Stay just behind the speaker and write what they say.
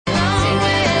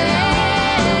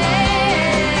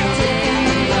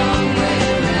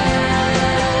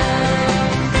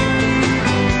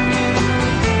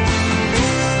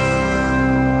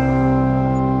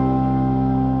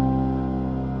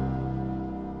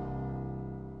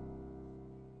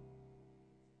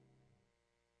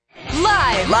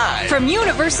from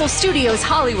Universal Studios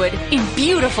Hollywood in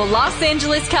beautiful Los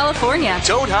Angeles, California.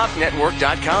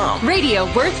 ToadHopNetwork.com.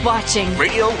 Radio worth watching.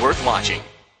 Radio worth watching.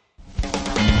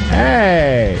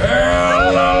 Hey.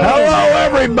 Hello,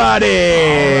 everybody.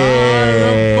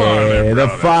 The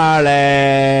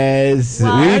Farleys.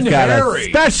 We've got a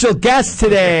special guest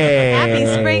today. Happy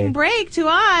spring break to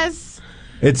us.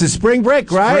 It's a spring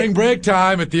break, right? Spring break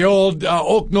time at the old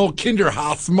Oak Knoll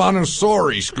Kinderhaus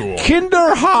Montessori School.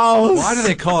 Kinderhaus. Why do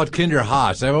they call it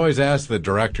Kinderhaus? I've always asked the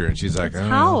director, and she's like,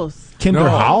 House.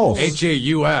 Kinderhaus.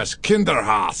 H-A-U-S.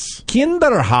 Kinderhaus.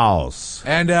 Kinderhaus.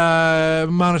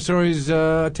 And Montessori's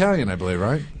Italian, I believe,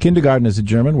 right? Kindergarten is a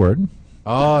German word.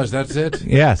 Oh, that's it?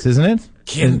 Yes, isn't it?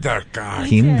 Kindergarten.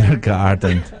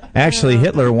 Kindergarten. Actually,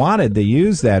 Hitler wanted to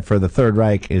use that for the Third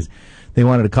Reich. They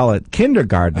wanted to call it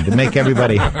kindergarten to make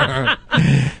everybody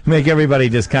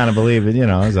just kind of believe it. You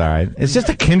know, it's all right. It's just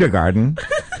a kindergarten.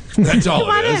 That's all Come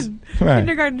on it is. in. Right.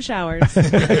 Kindergarten showers.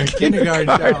 Kindergarten.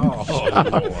 Oh, Lord.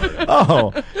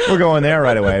 Oh, we're going there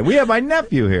right away. We have my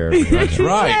nephew here. That's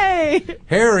right. Hey.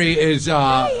 Harry is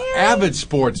avid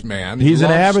sportsman. He's He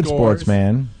an loves avid scores.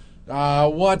 sportsman.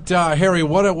 Harry?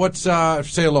 What's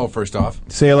say hello first off.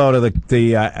 Say hello to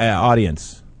the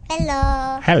audience.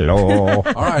 Hello. All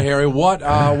right, Harry. What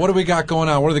do we got going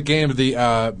on? What are the games?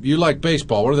 You like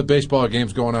baseball? What are the baseball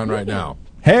games going on right now?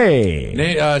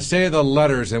 Hey. Say the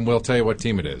letters, and we'll tell you what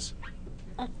team it is.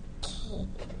 Okay.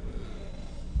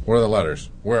 What are the letters?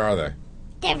 Where are they?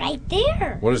 They're right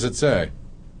there. What does it say?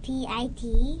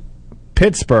 P-I-T.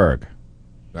 Pittsburgh.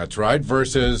 That's right.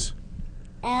 Versus.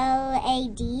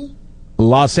 L-A-D.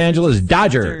 Los Angeles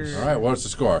Dodgers. All right. What's the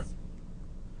score?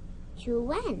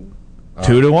 2-1.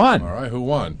 2-1. All right. Who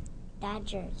won?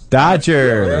 Dodgers. What's the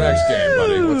Dodgers. next game,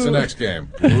 buddy? What's the next game?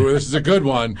 Ooh, this is a good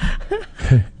one.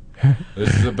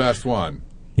 This is the best one.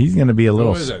 He's going to be a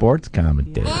little is it? sports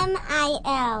commentator.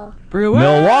 M-I-L. Brewer.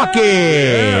 Milwaukee.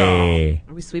 Yeah.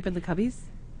 Are we sweeping the Cubbies?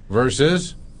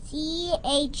 Versus.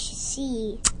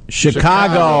 C-H-C.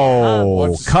 Chicago.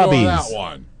 What's the score of Cubbies. that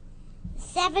one?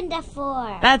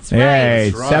 7-4. That's right. Hey,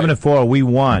 That's right. 7-4. We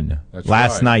won That's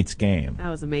last right. nig's game. That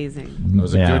was amazing. That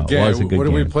was a Yeah, good game. it was a good What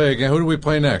do we game. play again? Who do we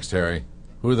play next, Harry?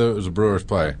 Who does the Brewers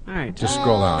play? All right. Just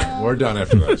scroll down. We're done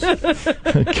after this.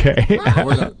 Okay.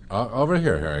 We're done. Over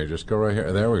here, Harry. Just go right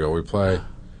here. There we go. We play.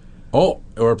 Oh,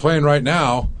 we're playing right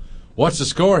now. What's the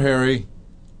score, Harry?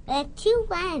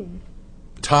 2-1.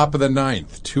 Top of the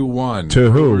ninth, 2-1.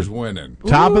 To who? Brewers winning.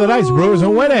 Top of the night. Brewers are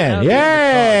winning.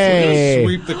 Yay.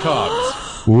 Sweep the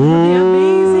Cubs.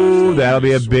 Ooh, that'll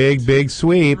be a big, big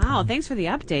sweep. Wow, thanks for the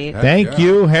update. Thank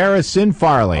you, Harrison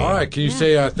Farley. All right. Can you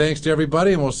say thanks to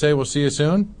everybody, and we'll see you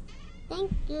soon?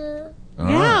 Thank you. All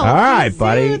Yeah, right. All right, please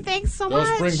buddy. do. Thanks so Go much.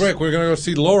 spring break. We're going to go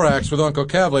see Lorax with Uncle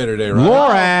Cav later today, right?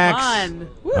 Lorax. Fun.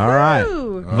 All right.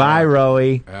 Woohoo. Bye,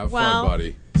 Roey. Have Well- fun,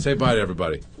 buddy. Say bye to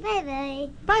everybody. Bye-bye.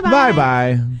 Bye-bye.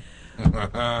 Bye-bye.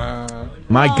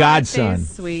 My Oh, godson.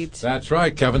 that's sweet. That's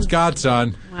right. Kevin's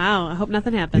godson. Wow, I hope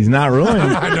nothing happens. He's not ruined.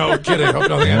 I know. Kidding. Hope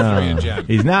nothing happens for you, Jen.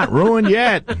 He's not ruined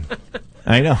yet.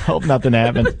 I know. Hope nothing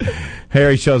happens.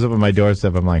 Harry shows up at my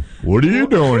doorstep. I'm like, what are you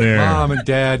doing here? Mom and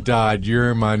Dad died.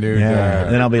 You're my new Yeah.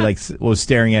 dad. Then I'll be like, we're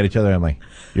staring at each other. I'm like,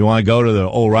 you want to go to the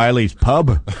O'Reilly's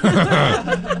pub?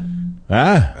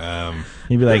 Huh?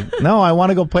 He'd be like, no, I want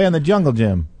to go play in the jungle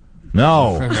gym.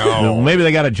 No. No. Maybe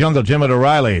they got a jungle gym at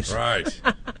O'Reilly's. Right.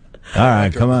 All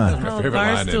right, come on. My favorite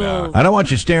line in Barstool. I don't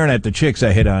want you staring at the chicks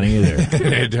I hit on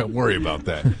either. Don't worry about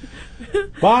that.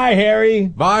 Bye, Harry.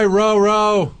 Bye,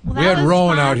 Ro. We that had was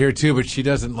Rowan fun. out here, too, but she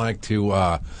doesn't like to...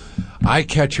 I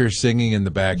catch her singing in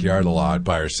the backyard a lot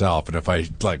by herself, and if I,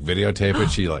 videotape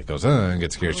it, she, goes, and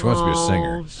gets scared. She wants to be a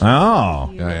singer. Oh,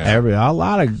 Yeah. a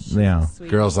lot of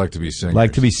Girls like to be singers.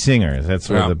 like to be singers. That's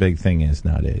what Yeah. the big thing is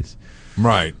nowadays.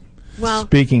 Right. Well,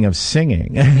 Speaking of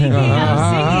singing, speaking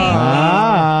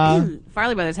Ah. of singing,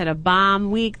 Farley Brothers had a bomb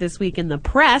week this week in the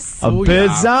press. a Oh,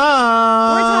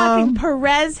 bizarre. We're talking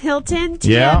Perez Hilton,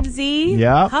 Yeah. TMZ,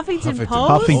 Yeah. Huffington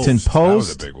Post. Huffington That was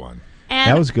Post. a big one.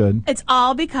 And That was good. It's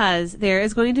all because there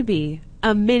is going to be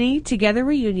a mini Together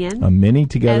reunion A mini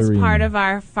together as reunion. part of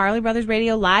our Farley Brothers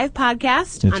Radio live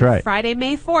podcast That's on right. Friday,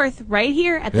 May 4th, right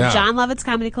here at the Yeah. John Lovitz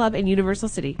Comedy Club in Universal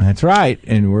City. That's right.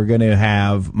 And we're going to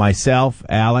have myself,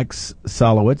 Alex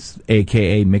Solowitz,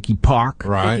 a.k.a. Mickey Park.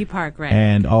 Right. Vicky Park, right?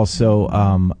 And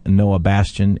also Noah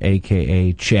Bastian,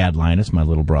 a.k.a. Chad Linus, my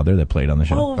little brother that played on the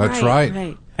show. Oh, That's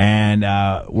right. And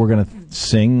we're going to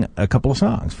sing a couple of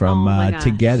songs from Oh, my gosh.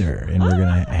 Together. And we're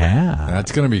going to have...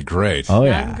 That's going to be great. Oh,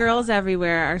 Young yeah. girls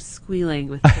everywhere are squealing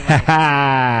with joy.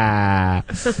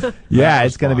 Yeah,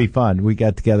 it's going to be fun. We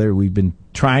got together. We've been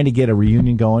trying to get a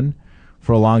reunion going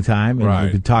for a long time, and Right.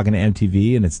 we've been talking to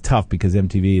MTV, and it's tough because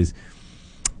MTV is,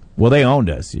 well, they owned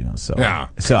us, so Yeah.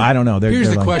 So I don't know. Here's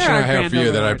they're the like, question They're I our have for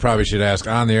you that I grand probably should ask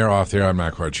on the air, off the air. I'm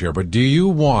not quite sure, but do you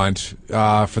want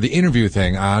for the interview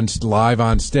thing on live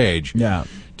on stage? Yeah.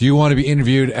 Do you want to be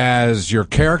interviewed as your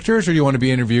characters, or do you want to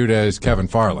be interviewed as Kevin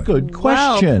Farley? Good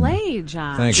question. Well played,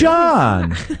 John. Thank you.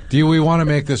 John. Do we want to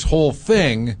make this whole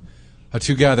thing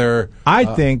together? I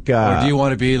think. Or do you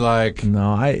want to be like?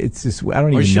 No, it's just I don't Or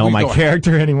even should know we my go-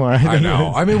 character anymore. I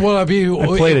know. I mean, well, I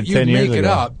played it you 10 years make it ago.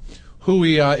 up who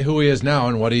he is now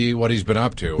and what he's been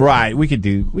up to. Right, we could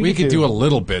do. We could do a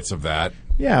little bits of that.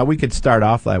 Yeah, we could start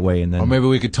off that way, and then Or maybe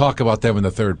we could talk about them in the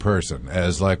third person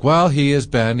as like, well, he's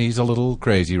a little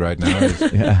crazy right now.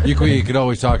 You could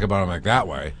always talk about him like that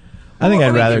way. I think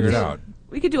I'd rather Figure it just- out.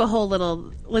 We could do a whole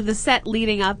little with the set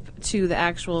leading up to the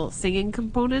actual singing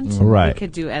component. Right. We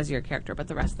could do as your character, but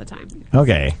the rest of the time.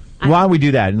 Okay. Why don't we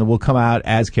do that? And then we'll come out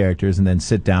as characters and then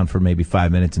sit down for maybe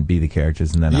 5 minutes and be the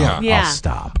characters, and then Yeah. I'll Yeah.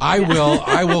 stop. I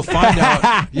will find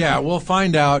out. Yeah, we'll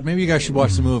find out. Maybe you guys should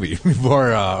watch the movie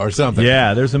before or something.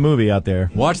 Yeah, there's a movie out there.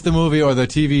 Watch the movie or the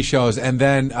TV shows, and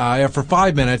then for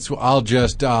 5 minutes,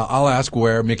 I'll ask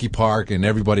where Mickey Park and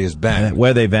everybody has been,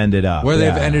 Where they've ended up. where they've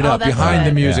Yeah. ended Oh, up that's behind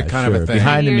the good. music, Yeah, kind of sure. a thing.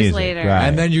 Behind the Years music. later. Right.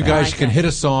 And then you I guys like can it. hit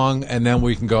a song, and then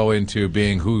we can go into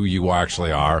being who you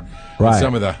actually are. Right. And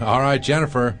some of the, all right,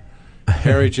 Jennifer,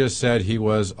 Harry just said he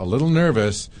was a little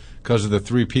nervous because of the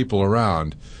three people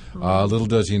around. Little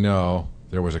does he know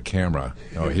there was a camera.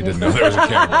 No, he didn't know there was a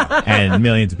camera. And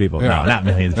millions of people. Yeah. No, not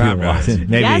millions of Not people. millions.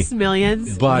 Maybe Yes,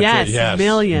 millions. But, yes, yes.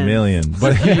 millions. millions.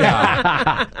 But he,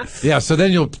 yeah, so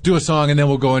then you'll do a song, and then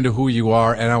we'll go into who you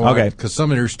are. And I want, Okay. because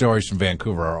some of your stories from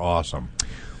Vancouver are awesome.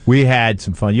 We had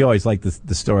some fun. You always like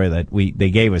the story that they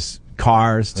gave us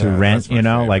cars to Yeah, rent, that's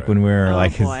my like favorite. when we were Oh,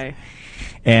 like boy.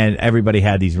 and everybody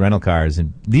had these rental cars,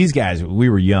 and these guys, we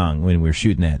were young when we were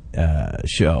shooting that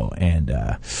show, and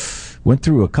went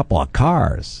through a couple of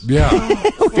cars. Yeah.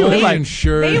 Fully like-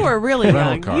 insured. They were really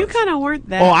rental young. cars. You kind of weren't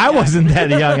that. Oh, I young. wasn't that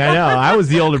young. I know. I was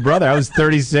the older brother. I was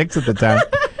 36 at the time.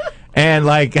 And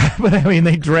but I mean,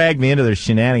 they dragged me into their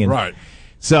shenanigans. Right.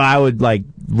 So I would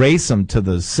race them to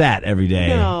the set every day.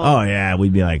 No. Oh yeah,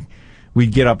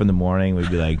 we'd get up in the morning. We'd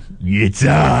be like, it's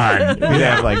on. We'd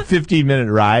have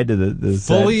 15-minute ride to the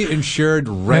set. Fully insured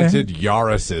rented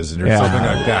Yaris's or Yeah. something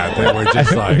like that. They were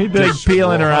just like We'd be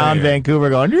peeling around destroying. Vancouver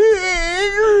going.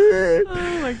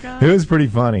 Oh my god. It was pretty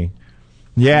funny.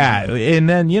 Yeah, and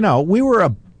then we were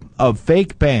a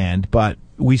fake band, but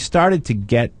we started to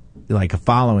get a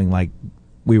following, like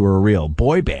we were a real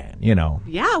boy band.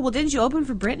 Yeah. Well, didn't you open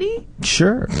for Britney?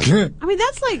 Sure. I mean,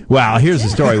 that's like. Well, here's the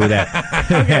story with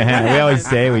that. We always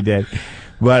say we did.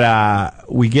 But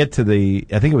we get to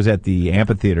I think it was at the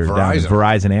amphitheater, down at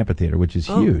Verizon Amphitheater, which is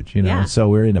huge, yeah. So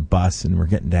we're in a bus and we're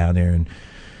getting down there, and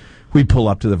we pull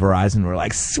up to the Verizon, and we're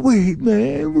like, sweet,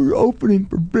 man, we're opening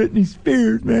for Britney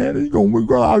Spears, man. It's going to be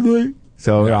great.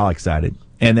 So we're all excited.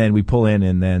 And then we pull in,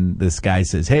 and then this guy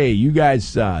says, hey, you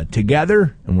guys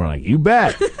together? And we're like, you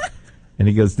bet. And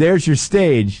he goes, there's your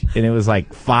stage. And it was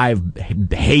 5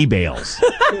 hay bales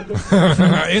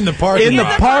in the parking in the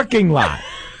lot. parking lot.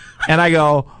 And I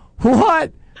go,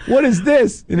 what? What is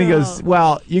this? And he goes,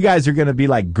 well, you guys are going to be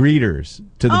like greeters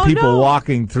to the Oh, people no.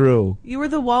 walking through. You were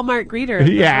the Walmart greeter. at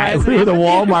the Yeah, Verizon we were the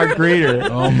Amphitheater. Walmart greeter.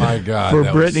 Oh my God! For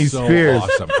that Britney was so Spears.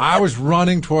 awesome. I was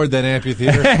running toward that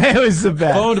amphitheater, It was the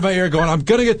best. phone to my ear, going, "I'm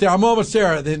gonna get there. I'm almost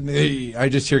there." Then I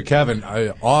just hear Kevin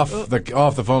off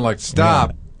the phone, like,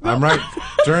 "Stop! I'm right.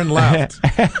 Turn left."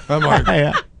 I'm like,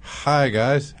 Yeah. "Hi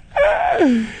guys."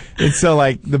 And so,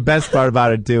 the best part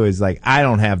about it too is I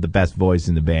don't have the best voice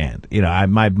in the band.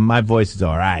 My voice is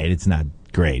all right. It's not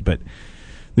great, but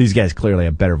these guys clearly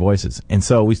have better voices. And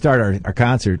so we started our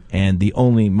concert, and the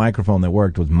only microphone that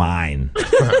worked was mine.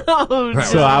 Oh, no.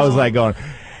 So I was going,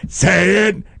 say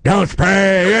it, don't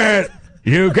spray it.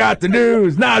 You got the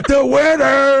news, not the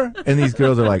winner. And these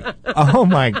girls are like, oh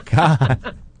my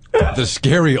God, The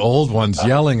scary old ones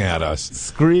yelling at us.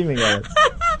 screaming at us.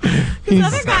 The He's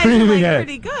other guys are screaming at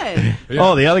pretty good.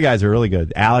 Oh, the other guys are really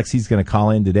good. Alex, he's going to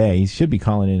call in today. He should be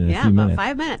calling in a Yeah, few about minutes.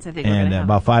 5 minutes, I think. we're And gonna have.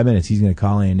 about 5 minutes, he's going to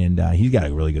call in, and he's got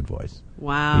a really good voice.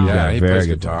 Wow. Yeah. Yeah, he very plays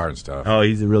good guitar and stuff. Oh,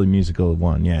 he's a really musical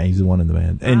one. Yeah, he's the one in the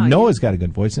band. And Oh, Noah's got a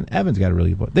good voice, and Evan's got a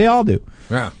really good voice. They all do.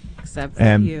 Yeah. Except for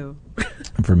And- you.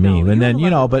 For me. No, And you're then,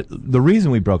 the one. but the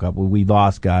reason we broke up, we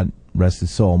lost, God rest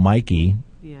his soul, Mikey,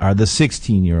 Yeah. the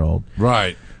 16-year-old.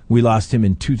 Right. We lost him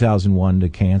in 2001 to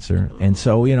cancer. And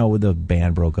so, the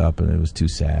band broke up, and it was too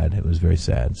sad. It was very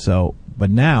sad. So, but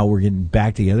now we're getting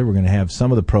back together. We're going to have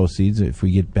some of the proceeds, if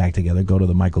we get back together, go to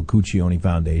the Michael Cuccione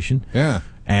Foundation. Yeah.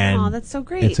 Oh, And that's so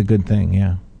great. it's a good thing,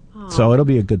 yeah. So it'll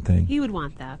be a good thing. He would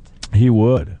want that. He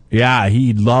would. Yeah,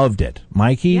 he loved it.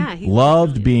 Mikey he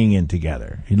loved really being in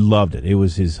together. He loved it. It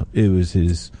was his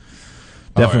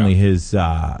definitely his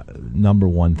number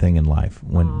one thing in life.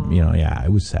 When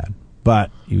it was sad.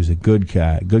 But he was a good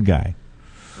guy.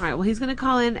 All right, well, he's going to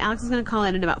call in. Alex is going to call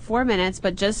in about 4 minutes,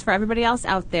 but just for everybody else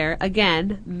out there,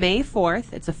 again, May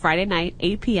 4th, it's a Friday night,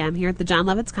 8 p.m. here at the John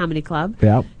Lovitz Comedy Club.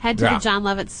 Yep. Head to the John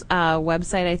Lovitz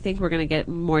website. I think we're going to get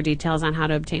more details on how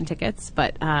to obtain tickets,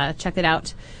 but check it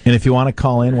out. And if you want to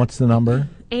call in, what's the number?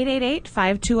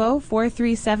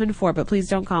 888-520-4374, but please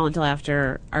don't call until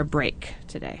after our break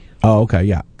today. Oh, okay,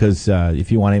 yeah. Because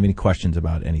if you want to have any questions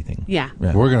about anything. Yeah.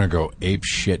 We're going to go ape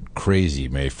shit crazy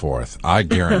May 4th. I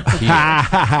guarantee it.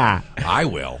 I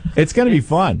will. It's going to be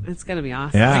fun. It's going to be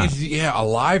awesome. Yeah. A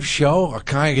live show. I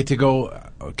kind of get to go.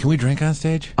 Can we drink on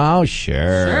stage? Oh,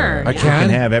 sure. I can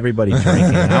have everybody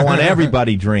drinking. I want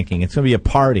everybody drinking. It's going to be a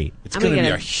party. It's going to be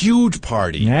a huge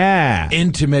party. Yeah.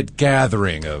 Intimate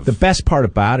gathering of. The best part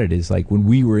about it is like when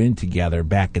we were in together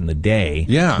back in the day.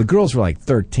 Yeah. The girls were like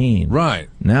 13. Right.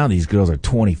 Now these girls are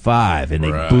 25 and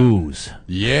they booze.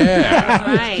 Yeah.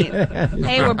 Right.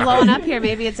 Hey, we're blowing up here.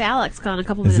 Maybe it's Alex calling a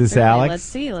couple minutes this early. Alex? Let's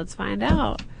see. Let's find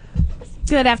out.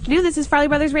 Good afternoon. This is Farley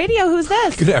Brothers Radio. Who's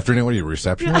this? Good afternoon. What are you,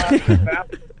 receptionist?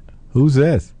 Who's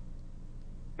this?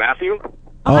 Matthew?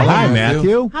 Oh, hi, Matthew.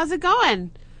 Matthew. How's it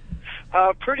going?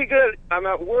 Pretty good. I'm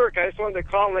at work. I just wanted to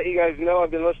call and let you guys know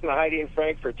I've been listening to Heidi and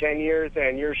Frank for 10 years,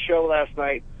 and your show last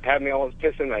night had me almost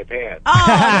pissing my pants. Oh,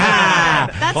 God.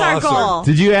 That's our goal.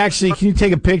 Did you actually, can you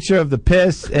take a picture of the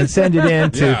piss and send it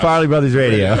in to Farley Brothers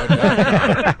Radio?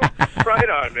 Right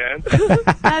on, man.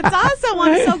 That's awesome. Well,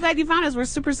 I'm so glad you found us. We're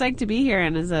super psyched to be here,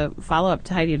 and as a follow-up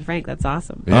to Heidi and Frank, that's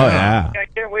awesome. Oh, yeah. I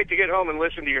can't wait to get home and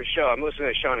listen to your show. I'm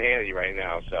listening to Sean Hannity right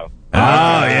now, so. Oh,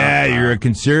 yeah, you're a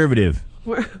conservative.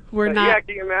 We're not. Yeah,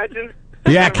 can you imagine?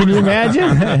 Yeah, can you imagine?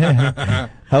 I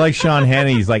like Sean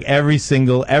Hannity. He's like every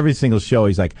single show.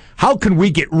 He's like, "How can we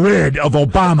get rid of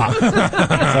Obama?"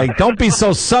 It's like, don't be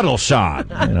so subtle, Sean.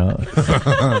 Yeah,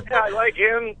 I like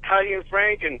him, Heidi and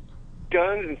Frank, and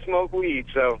guns and smoke weed.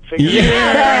 So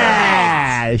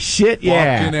yeah, shit,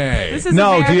 yeah. Fucking A. This is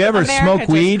Do you ever America smoke just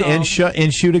weed called.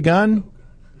 and shoot a gun?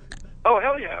 Oh,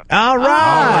 hell yeah. All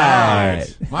right.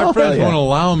 My friends won't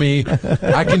allow me.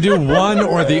 I can do one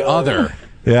or the other.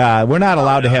 Yeah, we're not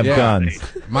allowed to have guns.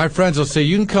 My friends will say,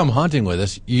 you can come hunting with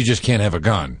us, you just can't have a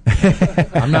gun.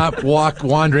 I'm not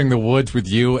wandering the woods with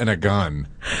you and a gun.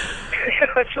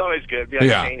 That's always good. Be like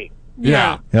Janie.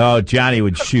 Yeah. Oh, Johnny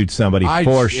would shoot somebody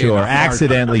for sure.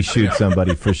 Accidentally shoot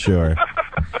somebody for sure.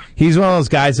 He's one of those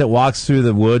guys that walks through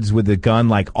the woods with the gun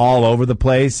like all over the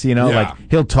place, like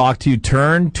he'll talk to you,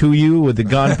 turn to you with the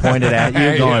gun pointed at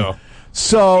you, going,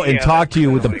 and talk to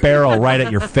you with the barrel right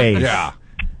at your face. Yeah.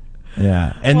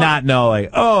 Yeah. And not know,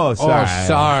 like, oh, sorry. Oh,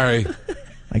 sorry.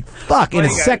 Like, fuck, in a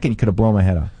second, could have blown my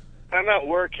head off. I'm at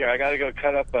work here. I got to go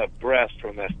cut up a breast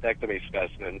from a mastectomy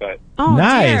specimen, but... Oh,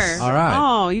 nice. Dear. All right.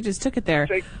 Oh, you just took it there.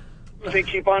 Say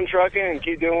keep on trucking and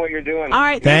keep doing what you're doing. All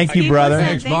right. Thank you, brother.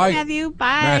 Thanks, Mike. Matthew.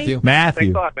 Bye. Matthew.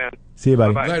 Thanks a lot, man. See you,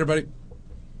 buddy. Bye-bye. Later, buddy.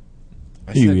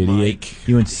 I You said idiot. Mike.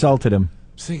 You insulted him.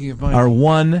 I was thinking of Mike. Our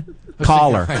one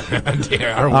caller.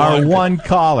 Our one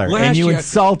caller. Last And you year-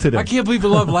 insulted him. I can't believe we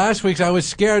loved last week's. I was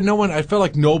scared. I felt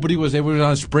like nobody was. It was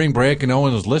on spring break and no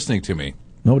one was listening to me.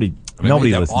 Nobody I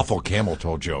made that listened. awful camel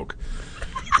toe joke.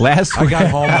 Last I week. got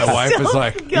home. My wife was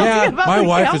like, guilty "Yeah." about My the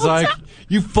wife is camel like, toe.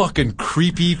 "You fucking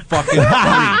creepy fucking creep."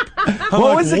 I'm What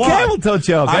like, was the "What?" camel toe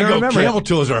joke? I I don't go, remember. camel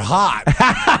toes are hot.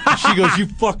 She goes, "You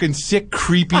fucking sick,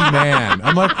 creepy man."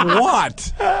 I'm like,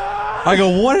 "What?" I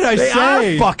go, "What did I They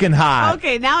say?" are fucking hot.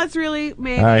 Okay, now it's really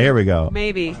maybe. All right, here we go.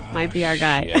 Maybe might be our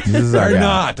guy. This is our They're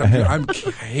guy. not. I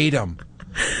hate them.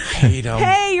 Hate them.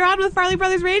 Hey, you're on with Farley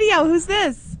Brothers Radio. Who's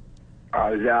this?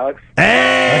 This is Alex.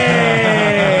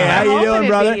 Hey, how you hoping doing, it'd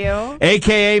brother? be you.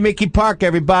 AKA Mickey Park,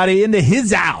 everybody, into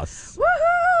his house.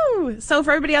 Woohoo! So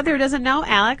for everybody out there who doesn't know,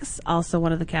 Alex, also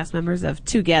one of the cast members of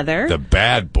Together. The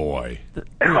bad boy.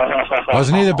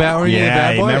 Wasn't he the bad? Were you the Yeah,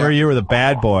 bad boy? remember you were the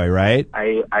bad boy, right?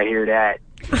 I hear that.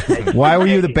 Why were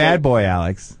you the bad boy,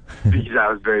 Alex? Because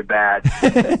I was very bad.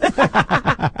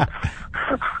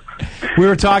 We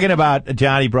were talking about,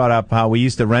 Johnny brought up how we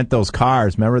used to rent those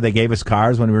cars. Remember they gave us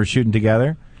cars when we were shooting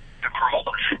together?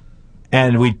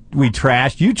 And we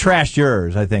trashed. You trashed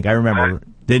yours, I think. I remember.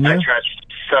 Didn't you? I trashed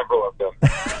several of them.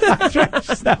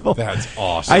 That's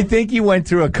awesome. I think you went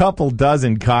through a couple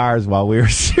dozen cars while we were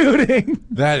shooting.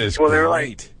 That is Well, they were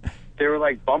great. They were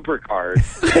like bumper cars.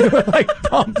 They were like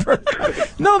bumper.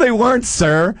 No, they weren't,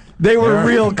 sir. They were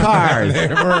real cars.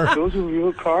 Those were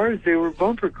real cars. They were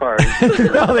bumper cars.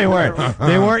 No, they weren't.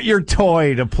 They weren't your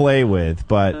toy to play with,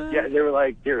 but Yeah, they were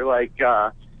like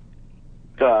the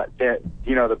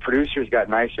producers got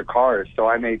nicer cars, so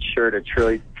I made sure to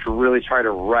really try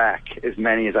to rack as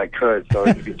many as I could, so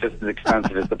it would be just as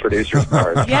expensive as the producers'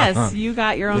 cars. Yes, you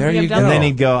got your own There you BMW. go. and then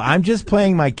he'd go, "I'm just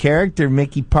playing my character,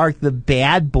 Mickey Park, the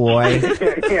bad boy.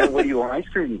 Yeah, what do you want ice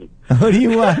cream? What do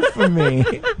you want from me?"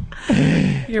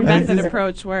 Your method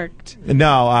approach worked.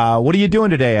 No, what are you doing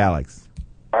today, Alex?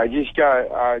 I just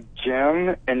got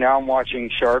gym, and now I'm watching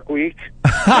Shark Week.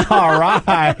 All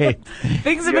right,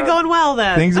 Things have been going well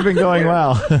then. things have been going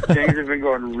well. Things have been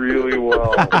going really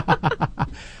well.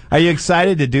 Are you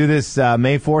excited to do this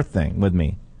May 4th thing with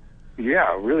me?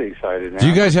 Yeah, really excited. Man. Do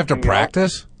you guys have to You know?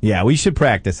 practice? Yeah, we should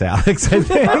practice, Alex. I I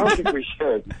don't think. think we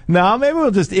should. No, maybe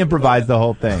we'll just improvise the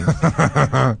whole thing.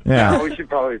 No, Yeah. we should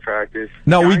probably practice.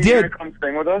 No, we Johnny, did. You gonna come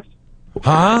sing with us?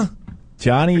 Huh?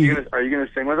 Johnny, Are you gonna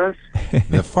sing with us?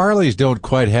 The Farleys don't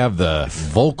quite have the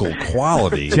vocal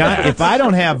quality. John, if I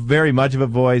don't have very much of a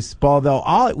voice, Paul,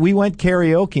 though, we went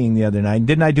karaokeing the other night.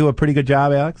 Didn't I do a pretty good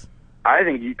job, Alex? I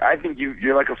think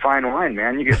you're like a fine wine,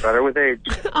 man. You get better with age.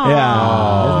 Yeah. Isn't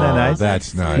that nice?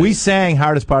 That's nice. We sang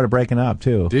Hardest Part of Breaking Up,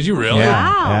 too. Did you really?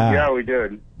 Yeah. Yeah, we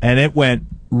did. And it went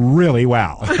really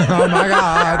well. Oh my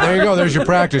God! There you go. There's your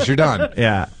practice. You're done.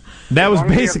 Yeah. That was As long as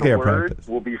we have basically the our words, practice.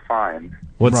 We'll be fine.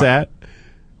 What's Right. that?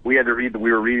 We had to read.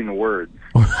 We were reading the words.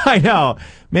 I know.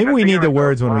 Maybe I we think need I the was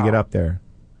words when we wow. get up there.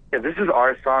 Yeah, this is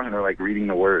our song, and they're like reading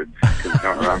the words because we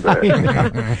don't remember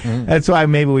it. That's why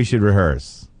maybe we should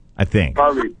rehearse, I think.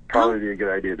 probably be a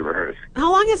good idea to rehearse.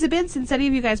 How long has it been since any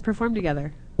of you guys performed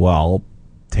together? Well,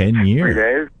 10 3 years.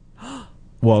 days.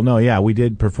 Well, no, yeah, we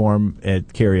did perform at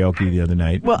karaoke the other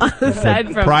night. Well,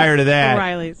 aside from Prior to that,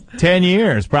 O'Reilly's. 10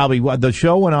 years, probably. The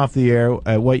show went off the air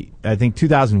at, I think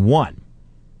 2001.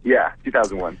 Yeah,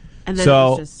 2001. And then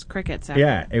So- it was just crickets. After.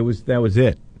 Yeah, that was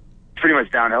it. Pretty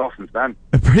much downhill since then.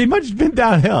 Pretty much been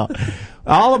downhill.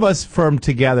 All of us from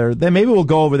together. Then maybe we'll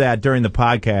go over that during the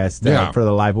podcast Yeah. for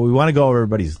the live. But we want to go over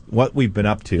what we've been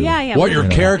up to. Yeah. What we your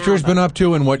know character's now, been up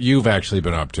to and what you've actually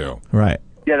been up to. Right.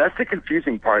 Yeah, that's the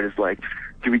confusing part. Is like,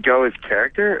 do we go as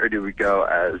character or do we go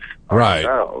as Right.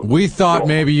 ourselves? We thought Cool.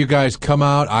 maybe you guys come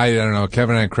out. I don't know.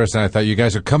 Kevin and Chris and I thought you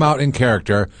guys would come out in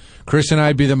character. Chris and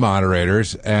I'd be the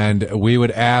moderators, and we would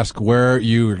ask where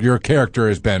your character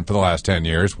has been for the last 10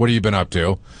 years. What have you been up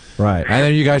to? Right. And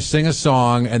then you guys sing a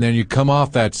song, and then you come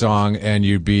off that song, and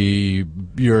you'd be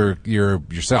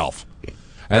yourself.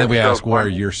 And then we That's so ask where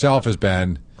funny. yourself has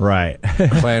been. Right.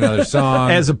 Play another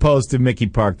song. As opposed to Mickey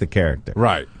Park, the character.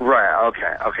 Right. Right. Okay.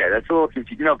 That's a little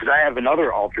confusing. You know, because I have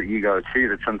another alter ego too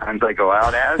that sometimes I go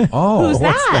out as. Oh, Who's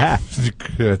What's that?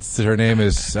 Her name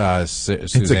is Suzanne.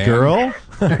 It's a girl?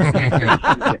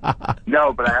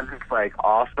 No, but I have this like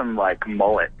awesome like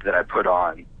mullet that I put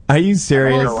on. Are you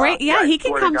serious? Oh, Great. Yeah, he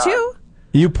can swear to come God. too.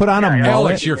 You put on a Yeah, mullet?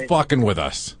 Alex, you're fucking with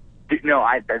us. No,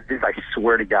 I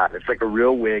swear to God, it's like a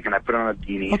real wig, and I put on a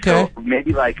beanie. Okay. So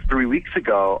maybe like 3 weeks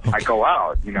ago, I go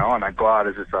out, and I go out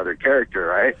as this other character,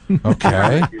 right? Okay.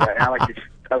 Yeah, and I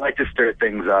like to stir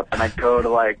things up, and I go to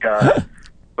like I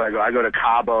go to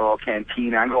Cabo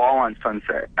Cantina. I go all on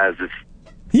Sunset as this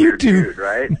You weird do. dude,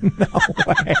 right? No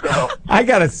way. So I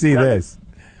got to see this.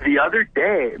 the other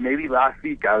day, maybe last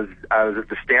week, I was at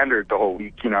the Standard the whole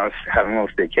week. I was having a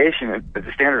little vacation at the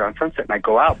Standard on Sunset, and I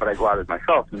go out, but I go out as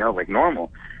myself, like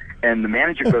normal. And the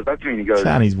manager goes up to me and he goes,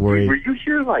 Johnny's worried. "Were you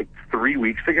here like 3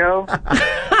 weeks ago?"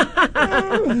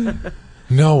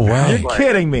 No way. You're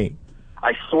kidding me.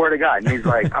 I swear to God. And he's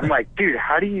like, I'm like, dude,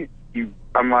 how do you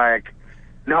I'm like,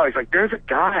 no, he's like, there's a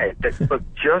guy that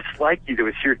looked just like you that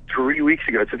was here 3 weeks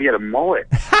ago. So he had a mullet.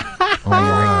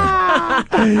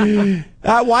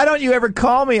 Why don't you ever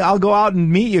call me? I'll go out and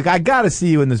meet you. I got to see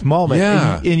you in this moment.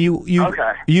 Yeah. And you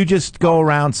Okay. you just go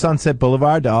around Sunset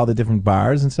Boulevard to all the different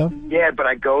bars and stuff? Yeah, but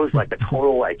I go as like a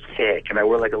total like hick, and I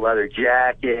wear like a leather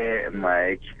jacket, and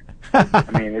like, I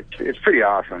mean, it's pretty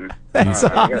awesome. That's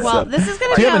awesome. Well, this is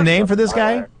going to Do be you have a name for this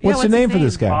guy? What's what's the name his for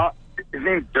this name? guy? His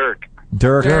name's Dirk.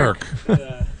 Dirk.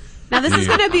 Now, this is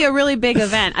going to be a really big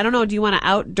event. I don't know. Do you want to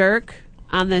out Dirk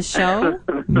on this show?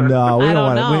 No, we I don't don't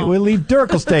want know. to. We'll leave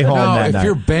Dirk will stay home No, that if night.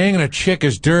 you're banging a chick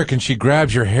as Dirk and she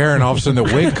grabs your hair and all of a sudden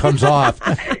the wig comes off,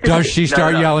 does she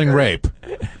start No, yelling Dirk. rape?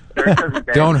 Dirk doesn't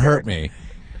bang. Don't hurt me.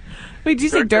 Wait, did you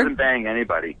say Dirk Dirk? doesn't bang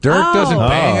anybody. Dirk Oh. doesn't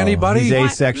bang Oh, anybody? He's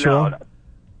asexual. No,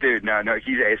 dude, no,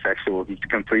 he's asexual. He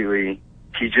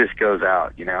just goes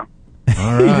out, Okay.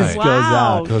 All He right. just goes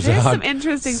out. Goes There's out. some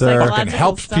interesting Sir. Fucking psychological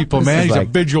helps stuff. people, This man. is He's a like-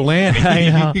 vigilante. I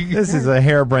know. This is a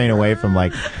hairbrain away from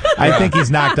like. I think he's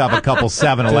knocked off a couple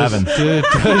 7-Elevens.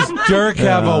 Does Dirk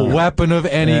have a weapon of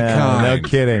any kind? No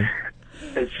kidding.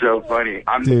 It's so funny.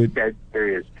 I'm Dude. dead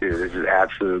serious too. This is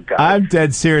absolute god. I'm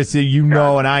dead serious. You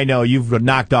know, and I know you've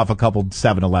knocked off a couple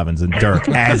 7-Elevens and Dirk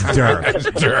as Dirk.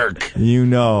 Dirk. You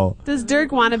know. Does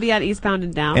Dirk want to be on Eastbound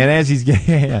and Down? And as he's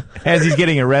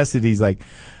getting arrested, he's like,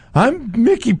 "I'm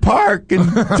Mickey Park and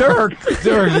Dirk."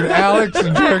 Dirk and Alex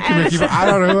and Dirk and Mickey. I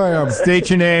don't know who I am. State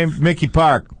your name, Mickey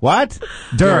Park. What?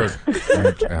 Dirk.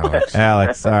 Alex.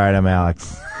 Alex. All right, I'm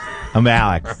Alex. I'm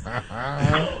Alex.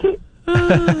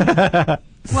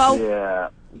 Well, yeah.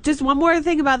 just one more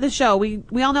thing about the show. We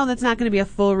all know that's not going to be a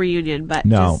full reunion, but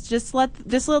No. just a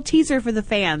little teaser for the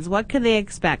fans. What can they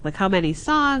expect? Like how many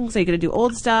songs? Are you going to do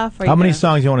old stuff? Are How you many gonna-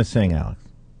 songs you want to sing, Alex?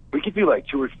 We could do like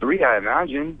 2 or 3, I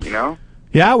imagine. You know.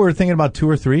 Yeah, we're thinking about 2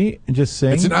 or 3 and just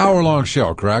sing. It's an hour-long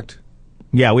show, correct?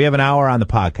 Yeah, we have an hour on the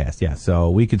podcast. Yeah, so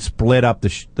we could split up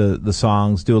the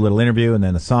songs, do a little interview, and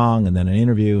then a song, and then an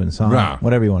interview and a song, Yeah.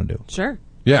 whatever you want to do. Sure.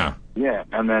 Yeah. Yeah,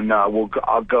 and then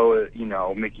I'll go. You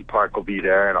know, Mickey Park will be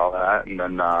there and all that, and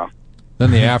then.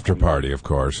 Then the after party, of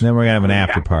course. And then we're gonna have an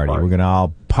after party. We're gonna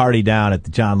all party down at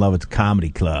the John Lovitz Comedy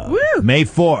Club, Woo! May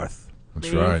 4th.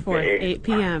 That's May right. 4th, 8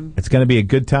 p.m. It's gonna be a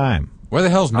good time. Where the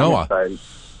hell's I'm Noah? excited.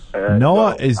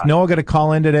 Noah So, is Noah gonna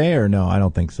call in today or no? I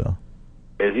don't think so.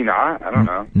 Is he not? I don't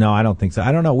know. No, I don't think so.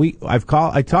 I don't know. I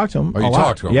talked to him. Oh, you a lot.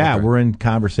 talked to him, Yeah, okay. we're in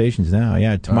conversations now.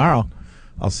 Yeah, tomorrow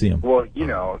I'll see him. Well, you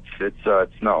know,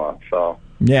 it's Noah, so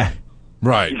Yeah,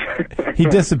 Right. he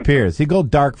disappears. He go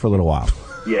dark for a little while.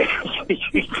 yeah.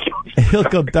 He'll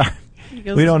go dark.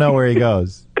 goes- We don't know where he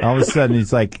goes. All of a sudden,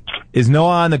 he's like, "Is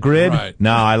Noah on the grid?" Right.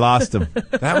 No, I lost him.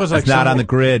 That was like He's not on the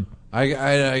grid.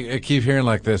 I keep hearing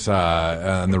like this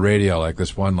on the radio, like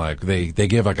this one, like they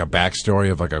give like a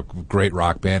backstory of like a great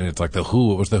rock band, and it's like the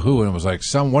Who. It was the Who, and it was like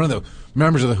one of the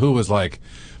members of the Who was like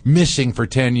missing for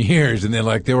 10 years, and they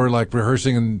were like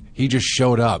rehearsing, and he just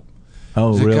showed up.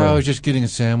 Oh, He's really? like, I was just getting a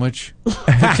sandwich for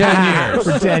 10 years.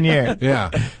 For 10 years. Yeah.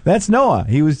 That's Noah.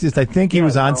 He was just, I think he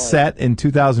was on set in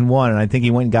 2001, and I think he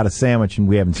went and got a sandwich, and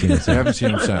we haven't seen him I since. haven't seen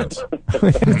him since.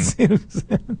 We haven't seen him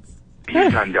since.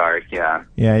 He's gone dark, yeah.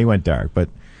 Yeah, he went dark, but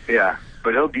Yeah.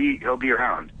 But he'll be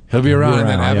around. He'll be around, and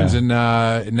then around, Evan's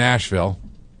yeah. in Nashville.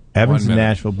 Evans 1 in minute.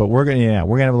 Nashville. But we're gonna have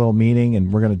a little meeting,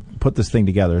 and we're gonna put this thing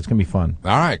together. It's gonna be fun.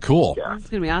 All right, cool. It's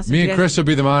going to be awesome. Me You and guys- Chris will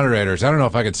be the moderators. I don't know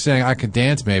if I could sing. I could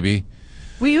dance, maybe.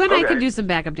 Well, you and I Okay. can do some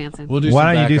backup dancing. We'll do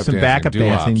Why some don't you do some backup backup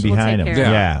dancing doo-wops. behind We'll him? take care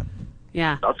of it. Yeah.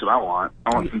 Yeah. That's what I want.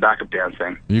 I want some backup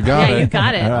dancing. You got Yeah, it. you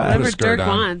got it. All right. Whatever Put a skirt Dirk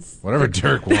on. wants. Whatever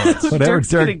Dirk wants. Whatever Dirk's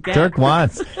gonna get. Dirk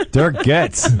wants, Dirk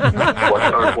gets.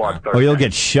 What? Or you'll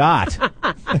get shot.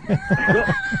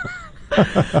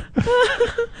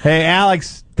 Hey,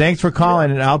 Alex, thanks for calling,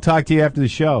 and I'll talk to you after the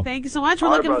show. Thank you so much. We're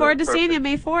All right, looking brother. forward to seeing Perfect. you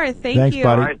May 4th. Thank Thanks, you.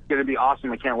 buddy. All right, it's going to be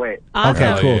awesome. I can't wait. Awesome.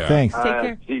 Okay, cool. yeah. Thanks. Take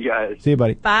care. See you guys. See you,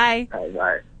 buddy. Bye. All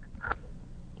right.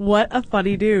 What a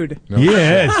funny dude.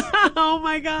 Yes. Oh,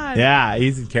 my God. Yeah,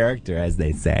 he's a character, as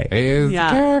they say. He is Yeah.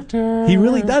 the character. He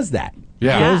really does that.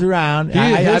 Yeah. He goes around.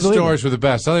 His believe stories it. were the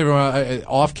best. Tell everyone,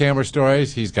 off-camera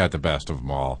stories, he's got the best of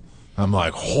them all. I'm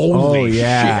like, holy Oh,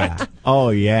 yeah. shit. Oh,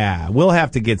 yeah. We'll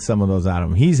have to get some of those out of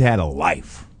him. He's had a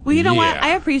life. Well, you know what? Yeah. I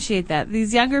appreciate that.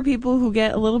 These younger people who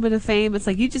get a little bit of fame, it's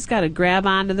like you just got to grab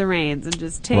onto the reins and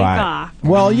just take off.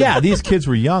 Well, yeah, these kids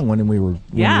were young when we were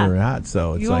hot,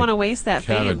 so it's You don't like want to waste that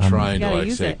Kevin fame. trying You to gotta like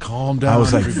use say, it. calm down, I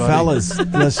was like, everybody. fellas,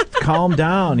 let's calm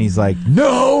down. He's like,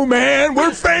 no, man,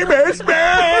 we're famous,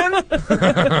 man.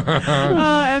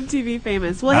 Oh, MTV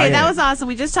famous. Well, Oh, hey, yeah. that was awesome.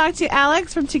 We just talked to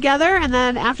Alex from Together, and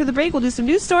then after the break, we'll do some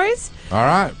news stories. All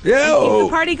right. Keep the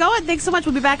party going. Thanks so much.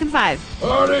 We'll be back in 5.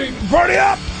 Party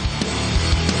up.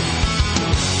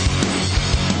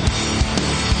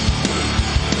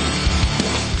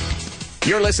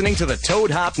 You're listening to the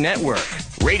Toad Hop Network,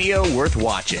 radio worth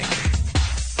watching.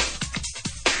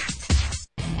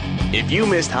 If you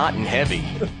missed Hot and Heavy,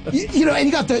 You know, and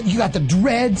you got the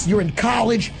dreads. You're in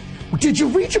college. Did you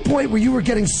reach a point where you were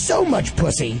getting so much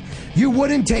pussy you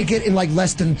wouldn't take it in like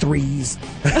less than 3s?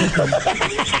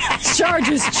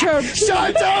 Charges choked.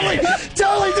 Sean totally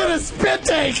did a spit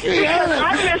take.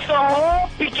 I missed the whole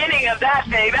beginning of that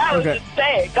thing. That was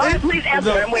insane. Go ahead, please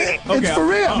answer. I'm waiting. It's for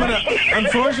real.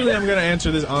 Unfortunately, I'm going to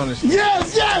answer this honestly.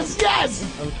 Yes.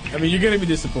 I mean, you're going to be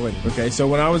disappointed. Okay, so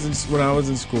when I was in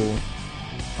school,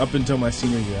 up until my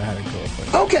senior year, I had a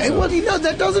girlfriend. Okay, So- well, you know,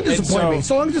 that doesn't And disappoint so- me.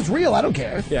 So long as it's real, I don't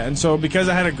care. Yeah, and so because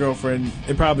I had a girlfriend,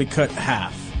 it probably cut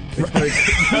half.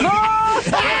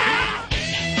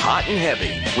 Hot and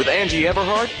Heavy with Angie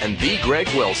Everhart and the Greg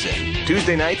Wilson.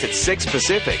 Tuesday nights at 6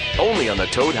 Pacific, only on the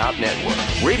Toad Hop Network.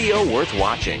 Radio worth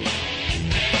watching.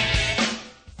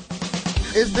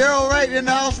 It's Daryl Wright in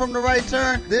the house from The Right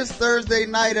Turn this Thursday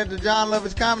night at the John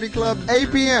Lovitz Comedy Club, 8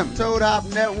 p.m. Toad Hop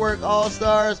Network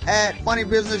All-Stars at Funny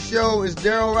Business Show. It's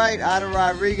Daryl Wright, Ida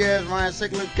Rodriguez, Ryan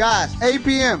Sickler. Guys, 8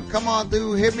 p.m. Come on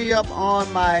through. Hit me up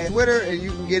on my Twitter and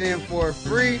you can get in for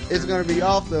free. It's going to be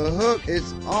off the hook.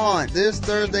 It's on this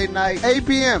Thursday night, 8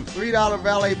 p.m. $3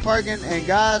 valet parking. And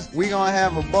guys, we going to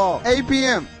have a ball. 8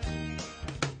 p.m.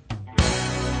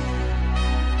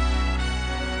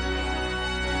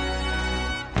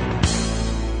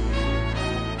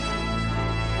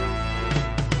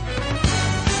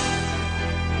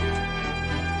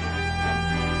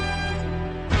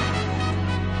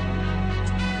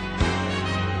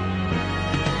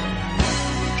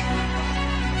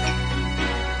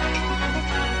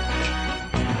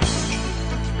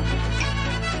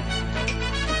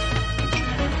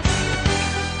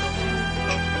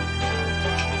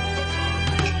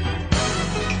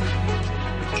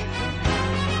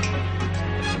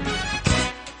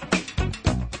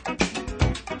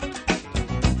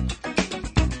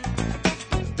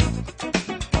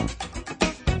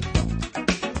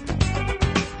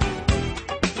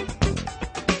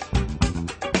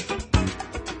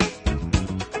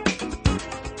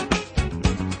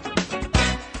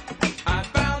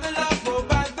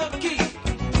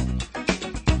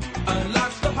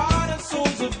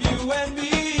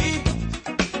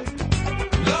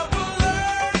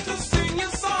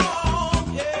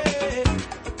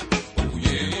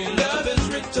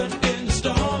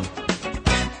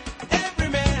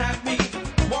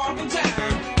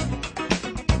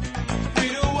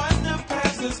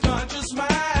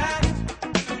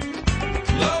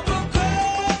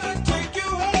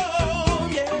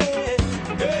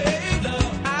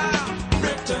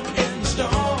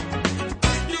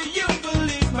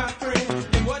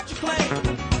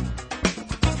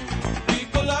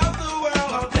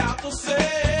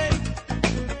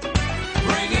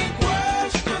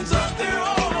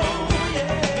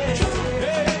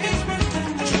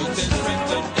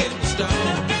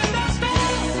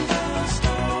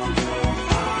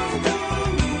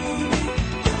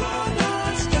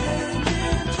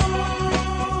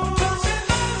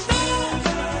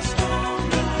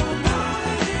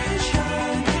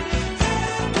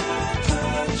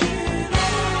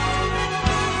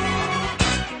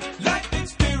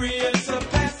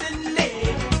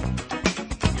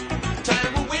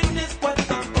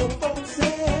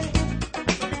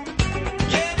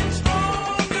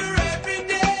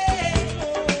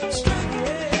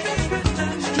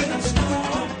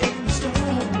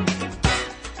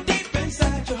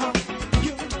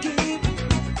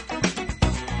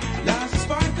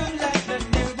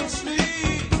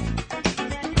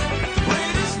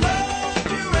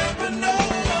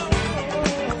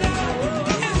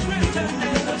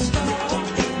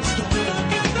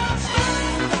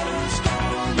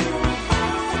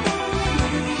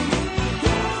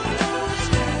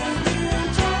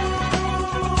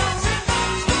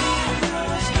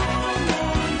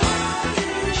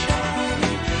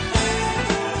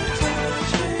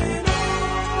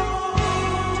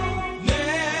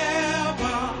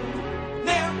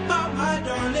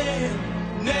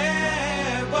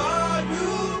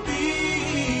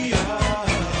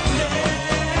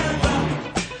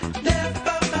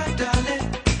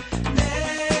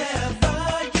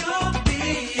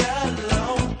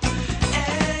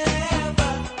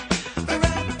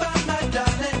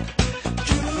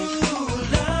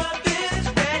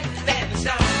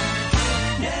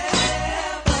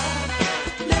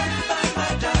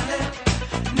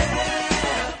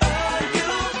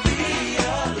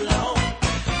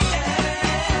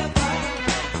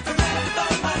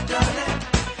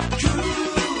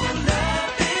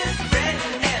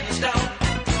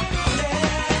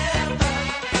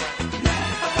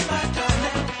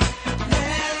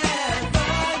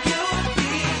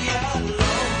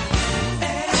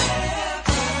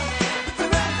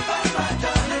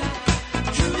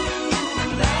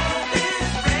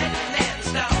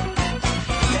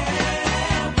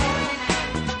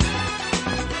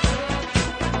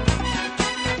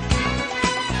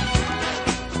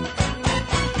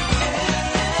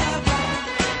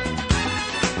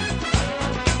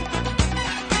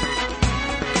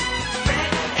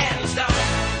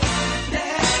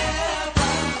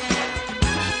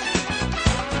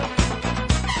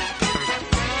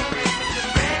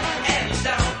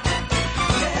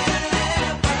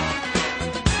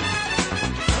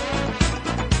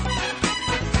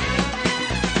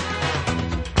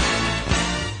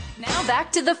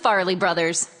 to the Farley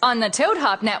Brothers on the Toad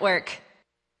Hop Network.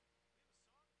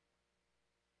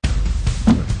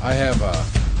 I have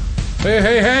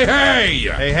Hey!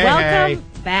 Welcome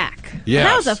back. Yes.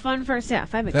 That was a fun first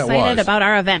half. I'm That excited was. about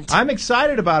our event. I'm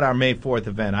excited about our May 4th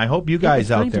event. I hope you guys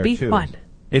It's out going to there be too. fun.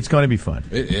 It's going to be fun.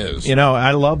 It is. You know,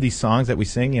 I love these songs that we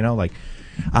sing, you know, like,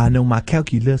 I know my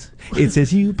calculus. It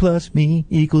says you plus me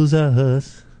equals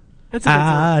us. That's a good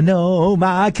song. I know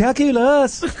my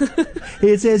calculus.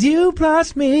 It says you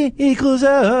plus me equals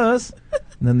us.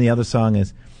 And then the other song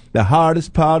is, the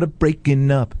hardest part of breaking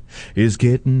up is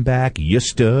getting back your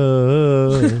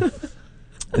stuff.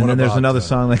 And then there's about, another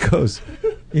song that goes,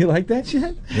 you like that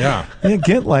shit? Yeah. Yeah,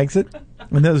 Kent likes it.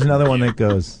 And there's another one that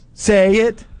goes, say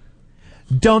it,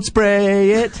 don't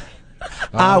spray it.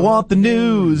 I want the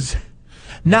news,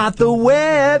 not the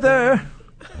weather.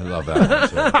 I love that one,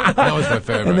 too. That was my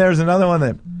favorite. And there's another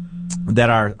one that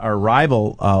our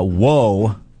rival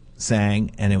Whoa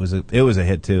sang, and it was a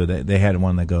hit too. They had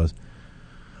one that goes,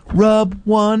 rub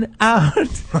one out.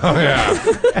 Oh yeah,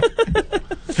 that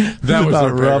was about their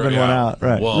favorite, rubbing yeah. one out,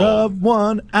 right? Whoa. Rub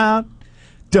one out.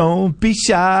 Don't be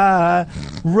shy.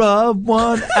 Rub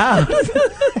one out.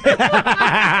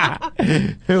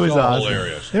 It was So awesome.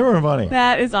 hilarious. They were funny.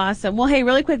 That is awesome. Well, hey,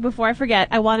 really quick before I forget,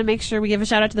 I want to make sure we give a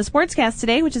shout out to the Sportscast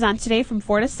today, which is on today from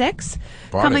 4 to 6.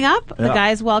 Party. Coming up, the Yeah.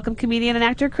 guys welcome comedian and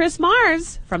actor Chris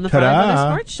Mars from the Ta-da. Farley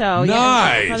Brothers Sports Show.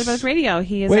 Nice. Farley Brothers Radio.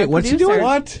 He is Wait, our what's he producer. doing?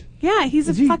 What? Yeah, he's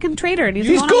a fucking traitor, and he's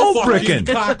He's going on gold the- bricking.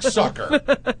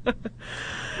 Cocksucker.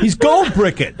 He's gold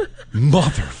bricking.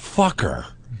 Motherfucker.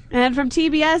 And from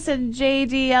TBS and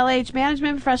JDLH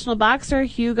Management, professional boxer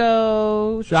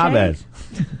Hugo Chavez.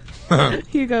 Che.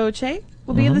 Hugo Che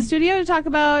will be in the studio to talk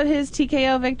about his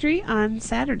TKO victory on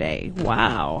Saturday.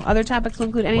 Wow. Other topics will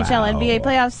include NHL, Wow. NBA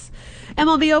playoffs,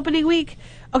 MLB opening week.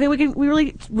 Okay,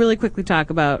 we really quickly talk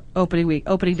about opening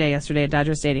day yesterday at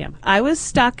Dodger Stadium. I was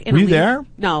stuck in Were a you lead- there?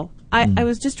 No. I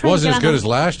was just trying Wasn't to as get on good the- as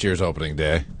last year's opening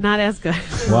day. Not as good.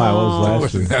 Why? What was last Oh,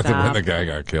 Wasn't that the when stop. the guy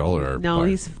got killed? Or No, by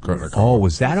he's- Kurt Oh,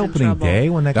 was that He's in opening trouble. day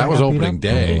when that guy That was got beat opening up?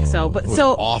 day. Oh. So, It but was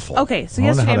so awful. Okay, so I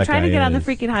wonder yesterday how I'm that trying to guy get on the is. freaking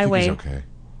I think highway. he's okay.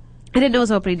 I didn't know it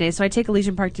was opening day, so I take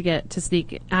Elysian Park to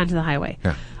sneak onto the highway.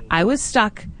 Yeah. I was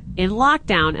stuck in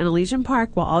lockdown in Elysian Park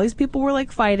while all these people were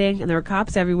like fighting and there were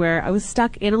cops everywhere. I was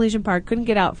stuck in Elysian Park, couldn't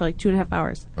get out for like 2.5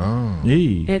 hours. Oh.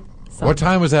 Yee. It sucked. What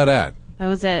time was that at? That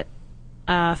was at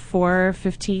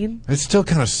 4:15. It still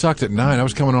kind of sucked at 9. I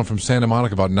was coming home from Santa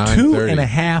Monica about 9:30.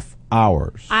 2.5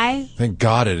 hours. Thank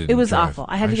God it didn't. It was drive. awful.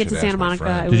 I had to get to should Santa ask my Monica.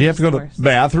 friend. It Did you was have to go to just the the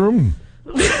bathroom?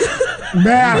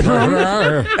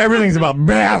 Bathroom. Everything's about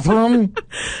bathroom.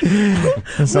 It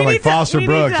sounds like Foster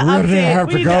Brooks. We didn't have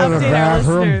to go to the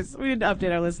bathroom. We need to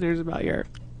update our listeners about your.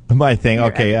 My thing.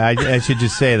 Okay, I should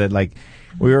just say that like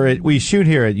we shoot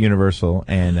here at Universal,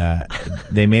 and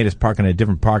they made us park in a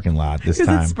different parking lot this 'Cause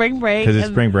time it's spring break Because it's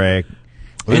and- spring break.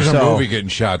 There's And a so- movie getting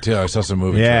shot too. I saw some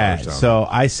movie. Yeah, trailers, so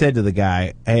I said to the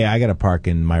guy, "Hey, I got to park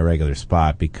in my regular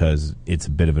spot because it's a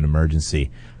bit of an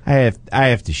emergency. I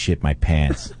have to shit my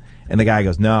pants." And the guy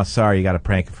goes, "No, sorry, you got to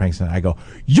prank Frankson." I go,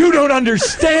 "You don't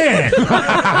understand.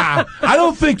 I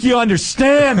don't think you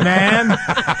understand, man."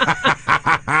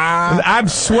 I'm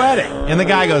sweating, and the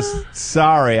guy goes,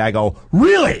 "Sorry." I go,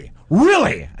 "Really?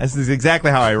 Really?" This is exactly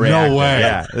how I react. way.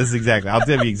 Yeah, this is exactly. I'll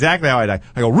tell you exactly how I die.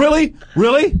 I go, "Really?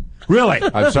 Really? Really?"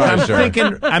 I'm sorry, sir.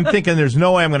 I'm thinking there's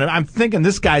no way I'm thinking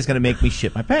this guy's gonna make me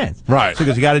shit my pants. Right. So he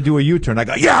goes, "You gotta do a U-turn." I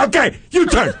go, "Yeah, okay,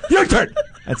 U-turn, U-turn."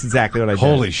 That's exactly what I did.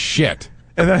 Holy shit.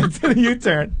 And then I did a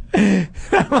U-turn.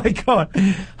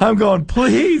 I'm going,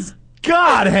 "Please,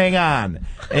 God, hang on."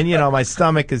 And my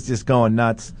stomach is just going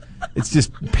nuts. It's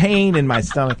just pain in my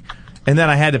stomach. And then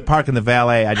I had to park in the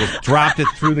valet. I just dropped it,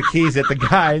 threw the keys at the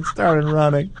guy, and started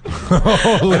running.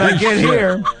 Holy And I get shit.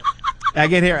 here.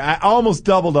 I almost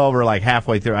doubled over like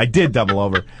halfway through. I did double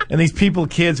over. And these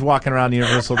kids walking around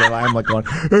Universal, I'm like going,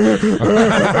 Look,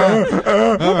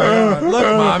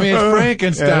 Mommy, it's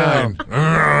Frankenstein.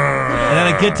 And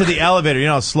then I get to the elevator. You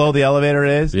know how slow the elevator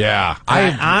is? Yeah.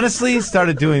 I honestly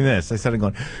started doing this. I started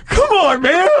going, "Come on,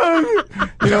 man."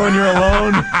 When you're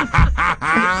alone.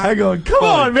 I go, "Come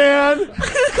on, man.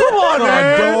 Come on,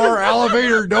 man. Door,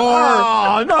 elevator door.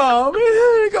 Oh, no,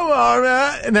 man. Come on,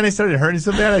 man." And then I started hurting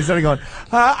so bad. I started going,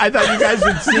 I thought you guys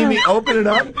would see me open it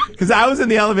up because I was in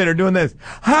the elevator doing this.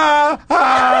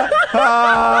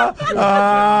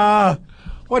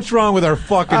 What's wrong with our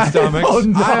fucking stomachs?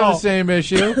 don't know. I have the same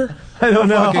issue. I don't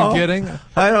know. Fucking kidding.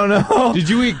 I don't know. Did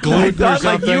you eat I gluten or thought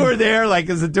like something? you were there, like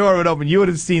as the door would open, you would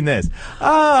have seen this.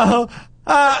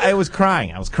 I was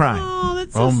crying. I was crying. Oh,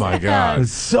 that's so Oh my sad. It God.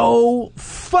 was so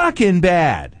fucking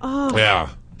bad. Oh. Yeah.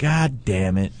 God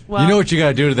damn it. You know what you got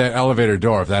to do to that elevator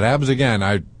door? If that happens again,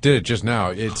 I did it just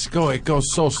now. It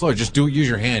goes so slow. Just use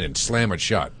your hand and slam it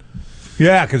shut.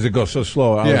 Yeah, because it goes so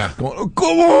slow. I Yeah. was going, oh,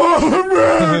 come on,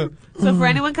 man. So for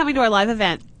anyone coming to our live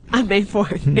event on May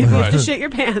 4th, if you have to shit your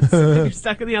pants, if you're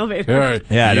stuck in the elevator. All right.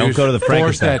 Yeah, don't go to the Force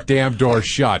Frankenstein. that damn door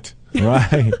shut.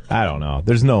 Right. I don't know.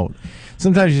 There's no...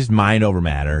 Sometimes you just mind over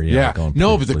matter. You know, Yeah. going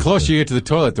No, places but the closer you get to the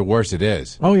toilet, the worse it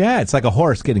is. Oh, yeah. It's like a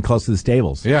horse getting close to the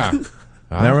stables. Yeah.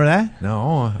 Remember that?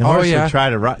 No. The horse would try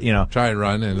to run, Try and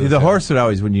run. The horse would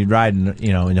always, when you ride, and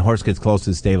the horse gets close to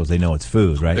the stables, they know it's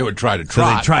food, right? They would try to So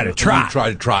trot. they try to trot. You try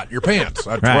to trot your pants.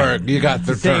 That's Right. where you got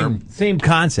the term. Same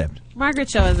concept. Margaret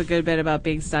Show has a good bit about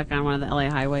being stuck on one of the LA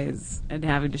highways and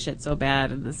having to shit so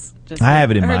bad, and this just I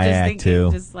have it in her my just act, thinking,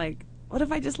 too. Just like, what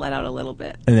if I just let out a little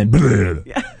bit? And then...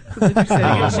 Yeah. And then you're sitting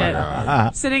in Oh, shit. my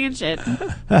God. Sitting in shit.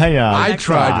 I know. I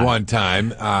tried one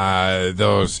time I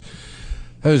was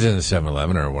in the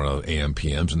 7-Eleven or one of those AM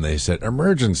PMs, and they said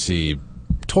emergency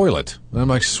toilet. And I'm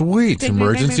like, sweet, Ding, ding,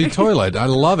 emergency ding, ding. toilet. I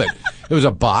love it. It was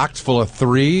a box full of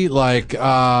 3,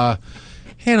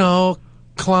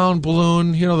 clown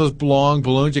balloon. You know those long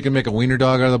balloons? You can make a wiener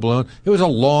dog out of the balloon. It was a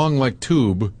long,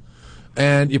 tube,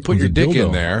 and you put your dick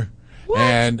in there.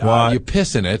 And you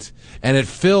piss in it, and it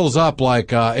fills up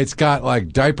it's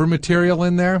got diaper material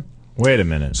in there. Wait a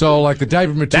minute. So the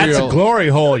diaper material. That's a glory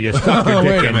hole you stuck your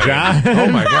Wait dick a in, minute. John.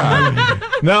 Oh my God.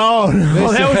 No,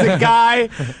 that was a guy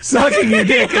sucking your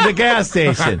dick at the gas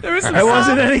station. There was some It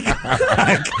wasn't any.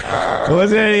 It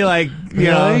wasn't any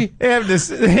Really? They have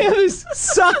this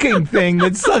sucking thing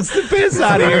that sucks the piss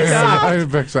out of your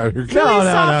cock.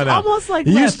 No. almost like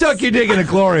You lips. stuck your dick in a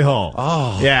glory hole.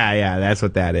 Oh, yeah, that's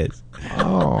what that is.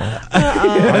 Oh.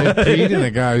 I peed in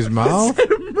a guy's mouth?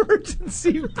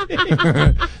 Emergency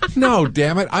thing. No,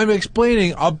 damn it. I'm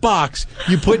explaining a box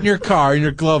you put in your car in your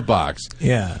glove box.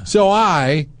 Yeah. So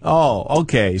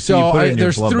okay. So you put it in your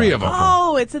there's glove 3 box. of them.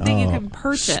 Oh, it's a thing you can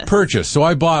purchase. So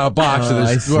I bought a box of this,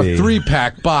 I a see.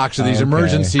 3-pack box of these Okay.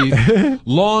 emergency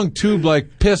long tube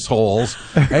like piss holes,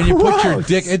 and you put your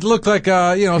dick. It looked like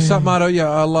something out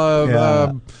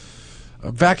of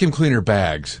vacuum cleaner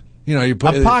bags. You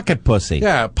put A pocket pussy.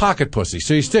 Yeah, pocket pussy.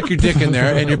 So you stick your dick in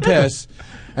there and you piss,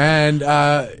 and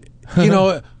it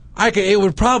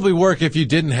would probably work if you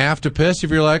didn't have to piss. If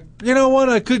you're like, you know what,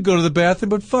 I could go to the bathroom,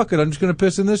 but fuck it, I'm just going to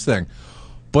piss in this thing.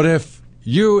 But if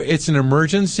it's an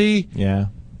emergency, Yeah.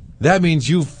 that means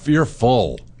you're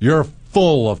full. You're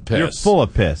full of piss. You're full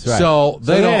of piss, right. So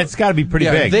they don't. It's got to be pretty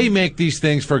yeah, big. They make these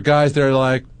things for guys that are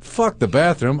like, fuck the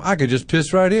bathroom, I could just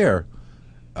piss right here.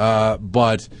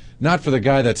 But not for the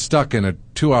guy that's stuck in a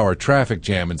 2-hour traffic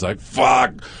jam and's like,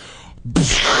 fuck.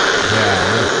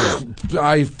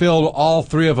 I filled all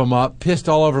 3 of them up, pissed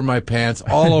all over my pants,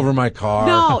 all over my car.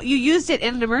 No, you used it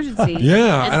in an emergency.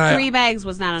 Yeah, and and 3 bags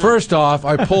was not enough. First off,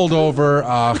 I pulled over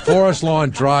Forest Lawn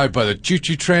Drive by the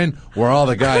choo-choo train where all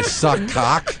the guys suck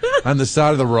cock on the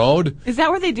side of the road. Is that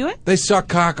where they do it? They suck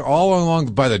cock all along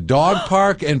by the dog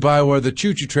park and by where the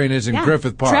choo-choo train is in Yeah.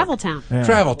 Griffith Park. Travel Town. Yeah.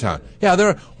 Travel Town.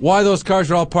 Yeah, why those cars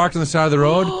are all parked on the side of the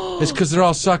road is because they're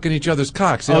all sucking each other's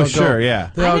cocks. They Oh, all sure, go, yeah.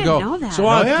 They I all didn't go. know that. So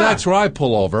Oh, yeah. that's where I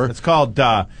pull over. It's called,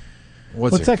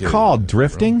 what's it that called? called?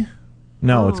 Drifting?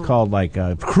 No, it's called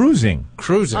cruising.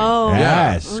 Cruising. Oh.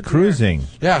 Yes, Oh, dear. cruising.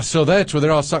 Yeah, so that's where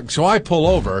they're all sucking. So I pull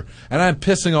over, and I'm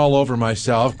pissing all over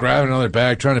myself, grabbing another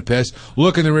bag, trying to piss,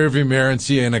 look in the rearview mirror and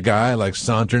see a guy,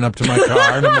 sauntering up to my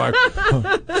car, and I'm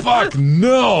like, fuck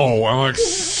no! I'm like,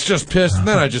 just pissed, and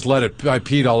then I just let it, I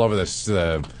peed all over this,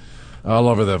 all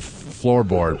over the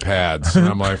floorboard pads, and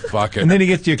I'm like, fuck it. And then he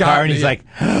gets to your car and he's like,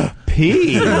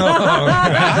 pee.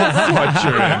 That's what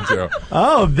you're into.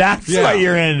 Oh, that's Yeah. what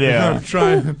you're into. I'm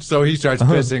trying. So he starts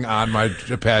pissing on my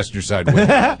passenger side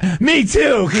window. Me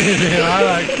too. I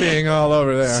like peeing all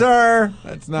over there. Sir,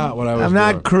 That's not what I was I'm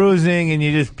doing. not cruising and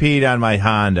you just peed on my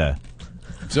Honda.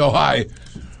 So I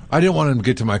didn't want him to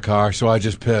get to my car, so I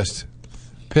just pissed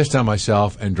on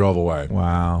myself and drove away.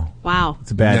 Wow. Wow.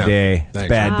 It's a bad Yeah. day. It's a Thanks.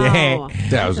 bad Wow. day.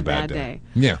 That was That's a bad day.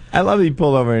 Yeah. I love that you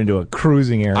pulled over into a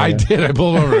cruising area. I did. I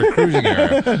pulled over to a cruising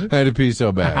area. I had to pee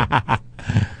so bad.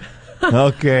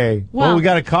 Okay. Well, Well- we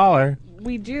got a caller.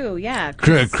 We do, yeah.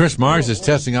 Chris Mars is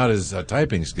testing out his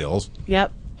typing skills.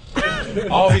 Yep.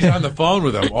 Oh, he's on the phone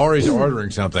with him, or he's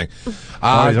ordering something. he's Do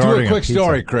a ordering a quick pizza.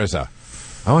 story, Chrisa.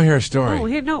 I want to hear a story. Oh,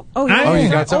 here, no. Oh, Oh, here. you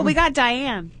got something? Oh, we got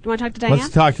Diane. You want to talk to Diane? Let's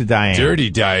talk to Diane. Dirty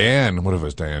Diane. What if it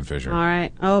was Diane Fisher? All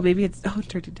right. Oh, maybe it's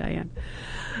Dirty Diane.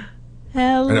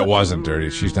 Hello. And it wasn't dirty.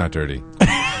 She's not dirty.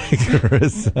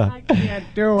 Carissa. I can't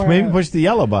do it. Maybe push the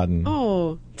yellow button.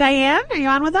 Oh, Diane, are you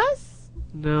on with us?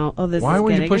 No. Oh, this Why is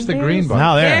would you getting push the green button?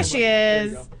 Now there. There she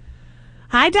is.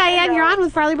 Hi, Diane. You're on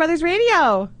with Farley Brothers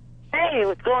Radio. Hey,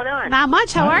 what's going on? Not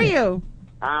much. How are you?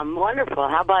 I'm wonderful.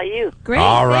 How about you? Great.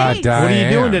 All right, thanks. Diane. What are you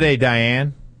doing today,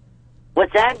 Diane?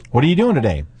 What's that? What are you doing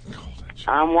today?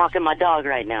 I'm walking my dog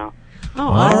right now. Oh,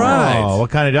 All right. What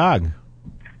kind of dog?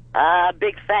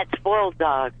 Big, fat, spoiled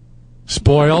dog.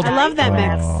 Spoiled? I love that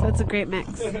mix. That's a great mix.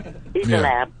 He's a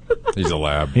lab. He's a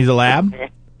lab. He's a lab?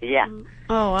 Yeah.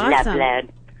 Oh, awesome. Lab.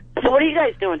 So what are you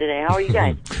guys doing today? How are you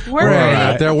guys? We're Right great.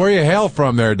 out there. Where you hail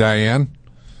from there, Diane?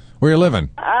 Where you living?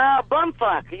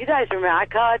 Bumfuck. You guys remember? I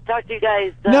talked to you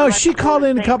guys. No, right she before called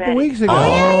in a St. couple Patty's. weeks ago.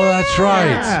 Oh, that's right.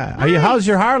 Yeah. How's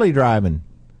your Harley driving?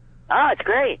 Oh, it's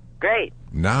great. Great.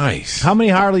 Nice. How many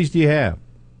Harleys do you have?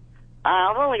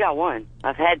 I've only got one.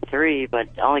 I've had 3, but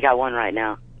I only got one right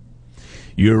now.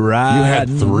 You're right. You had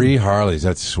 3 Harleys.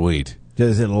 That's sweet.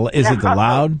 Is it the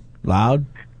loud? Loud?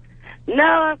 No,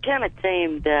 I'm kind of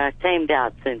tamed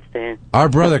out since then. Our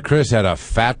brother Chris had a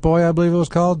Fat Boy, I believe it was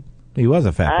called. He was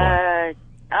a fat boy.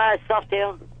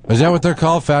 Softail. Is that what they're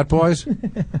called, Fat Boys?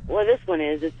 Well, this one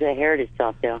is. It's a heritage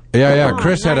Softail. Yeah. Oh,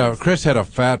 Chris nice. had a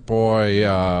Fat Boy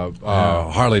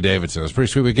Harley Davidson. It was pretty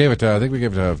sweet. I think we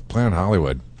gave it to Planet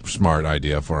Hollywood. Smart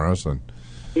idea for us. And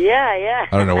Yeah.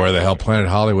 I don't know where the hell Planet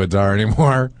Hollywoods are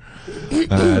anymore.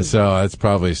 So it's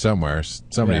probably somewhere.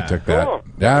 Somebody took that. Cool.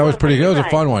 Yeah, it was pretty good. It was a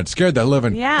fun one. Scared the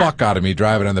living Yeah. fuck out of me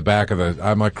driving on the back of the.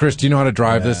 I'm like, Chris, do you know how to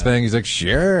drive this thing? He's like,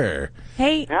 sure.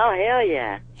 Hey, Oh, hell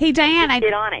yeah. hey, Diane.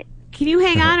 Get on it. Can you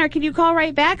hang on, or can you call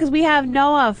right back? Because we have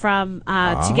Noah from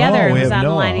Together we who's have on the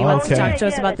Noah. line. He wants to Okay. talk to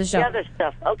us about the show. The other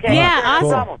stuff. Okay. Yeah, no awesome.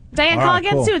 problem. Diane, All call right,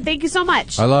 again cool. soon. Thank you so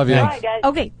much. I love you. All right, guys.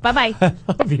 Okay, bye-bye.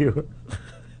 love you.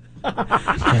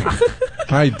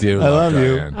 I do. I love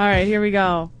you. Diane. All right, here we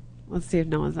go. Let's see if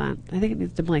Noah's on. I think it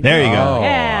needs to blink. There you go. Oh,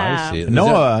 Yeah. I see.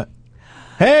 Noah.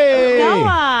 Hey.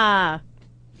 Noah.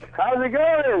 How's it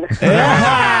going?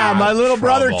 Yeah, my little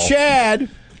brother Trouble. Chad.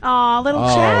 Aw, little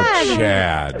Oh, Chad.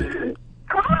 Chad.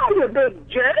 Come on, you big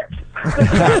jerk.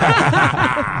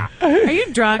 Are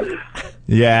you drunk?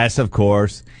 Yes, of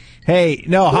course. Hey,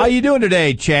 no, how you doing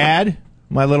today, Chad?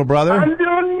 My little brother. I'm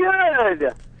doing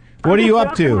good. What are you I'm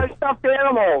up talking to? My stuffed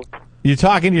animals. You're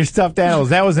talking to your stuffed animals.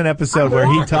 That was an episode where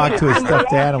he talked to his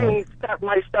stuffed animal.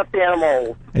 My stuffed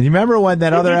animals. And you remember when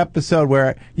that other episode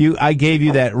where I gave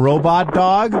you that robot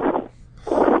dog?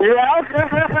 Yeah.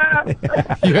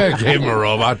 You gave him a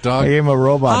robot I dog? gave him a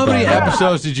robot How dog. many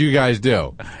episodes did you guys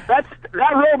do? that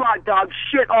robot dog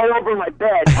shit all over my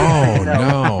bed. Oh,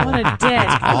 no. What a dick.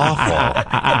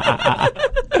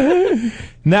 Awful.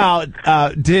 Now,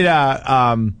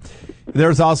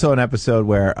 there's also an episode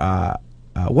where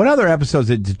what other episodes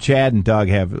did Chad and Doug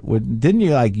have? Didn't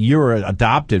you were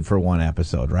adopted for one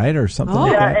episode, right, or something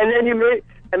like Yeah, that? and then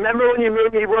remember when you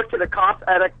made me work at a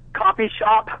coffee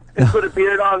shop and put a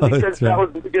beard on because that's right. that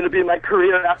was going to be my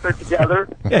career after Together.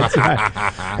 That's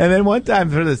right. And then one time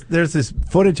there's this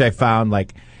footage I found,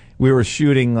 like we were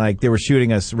shooting, like they were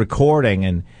shooting us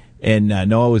recording, and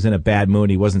Noah was in a bad mood.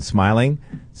 He wasn't smiling,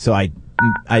 so I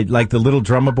like the little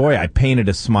drummer boy. I painted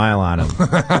a smile on him.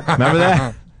 Remember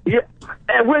that? Yeah,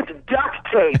 and with duct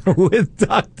tape. With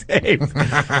duct tape.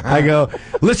 I go,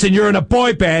 listen, you're in a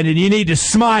boy band and you need to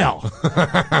smile.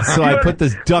 So I put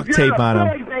this duct tape on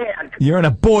him. Band. You're in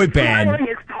a boy band. Smiling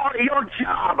is part of your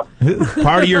job.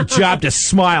 Part of your job to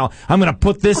smile. I'm going to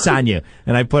put this on you.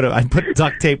 And I put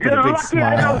duct tape with You're a big lucky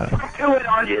I smile don't on it. tattoo it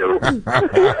on you.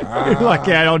 You're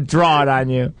lucky I don't draw it on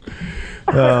you.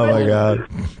 Oh, my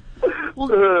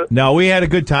God. No, we had a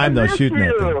good time, though, shooting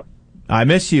that thing. I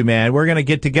miss you, man. We're going to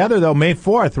get together, though, May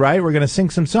 4th, right? We're going to sing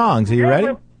some songs. Are you ready?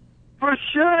 For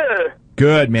sure.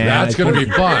 Good, man. That's going to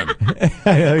be fun.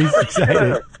 I know, he's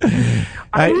excited.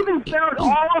 I even found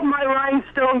all of my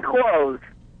rhinestone clothes.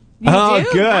 Oh, do?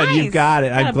 good. Nice. You got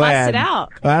it. I'm Gotta glad. bust it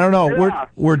out. I don't know. Yeah.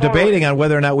 We're debating on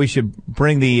whether or not we should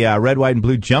bring the red, white, and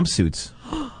blue jumpsuits.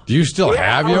 Do you still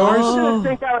have yours?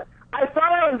 I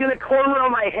thought I was going to cornrow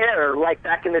my hair like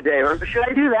back in the day. Or should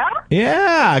I do that?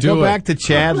 Yeah, Do go it. back to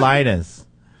Chad Linus.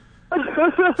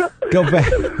 Go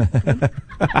back.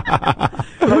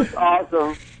 That's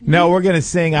awesome. No, we're going to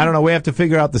sing. I don't know. We have to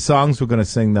figure out the songs we're going to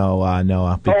sing, though, Noah. Oh,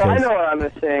 I Because know what I'm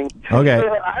going to sing. Okay.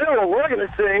 I know what we're going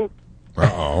to sing.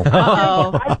 Uh-oh.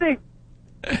 Uh-oh.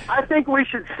 I think we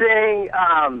should sing.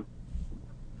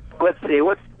 Let's see.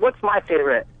 What's my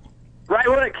favorite? Right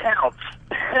when it counts.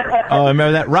 Oh,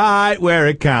 remember that? Right where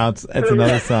it counts. That's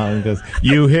another song. It goes,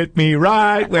 you hit me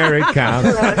right where it counts.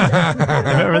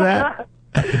 Remember that?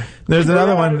 There's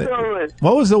another one.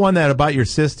 What was the one that about your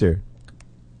sister?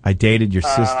 I dated your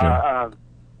sister.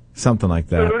 Something like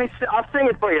that. I'll sing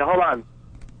it for you. Hold on.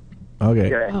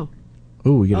 Okay. Oh.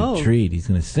 Ooh, we get a treat. He's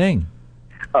going to sing.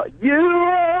 You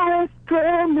always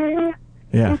tell me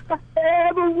Yeah. If I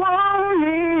ever want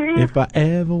it, If I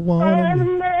ever want I'll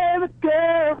never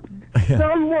go.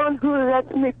 Someone who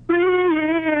lets me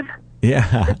breathe.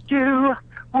 Yeah. But you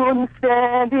wouldn't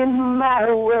stand in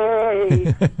my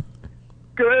way.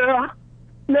 Girl,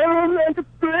 never meant to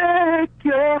break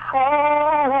your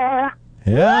heart.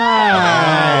 Yeah.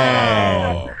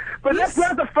 But that's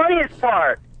not the funniest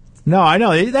part. No, I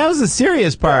know. That was the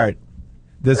serious part.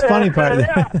 This funny part.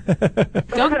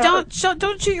 Don't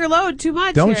shoot your load too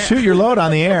much. Don't here. shoot your load on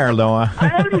the air, Noah.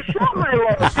 I already shot my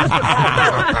load.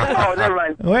 Oh, never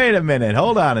mind. Wait a minute.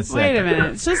 Hold on a second. Wait a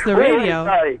minute. It's just the Wait, radio.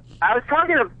 sorry. I was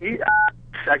talking to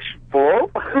sexual.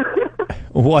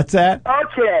 What's that?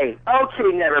 Okay,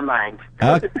 never mind.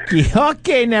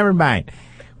 Okay, never mind.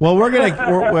 Well,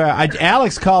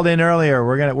 Alex called in earlier.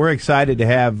 We're excited to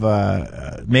have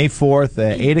May 4th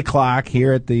at 8:00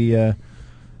 here at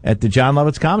the John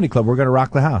Lovitz Comedy Club. We're going to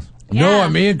rock the house. No,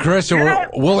 me and Chris,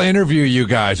 we'll interview you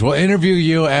guys. We'll interview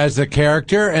you as the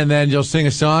character, and then you'll sing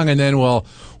a song, and then we'll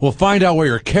find out where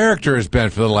your character has been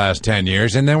for the last 10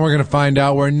 years, and then we're going to find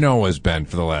out where Noah's been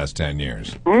for the last 10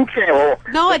 years. Okay, well,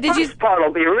 Noah, the first part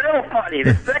will be real funny.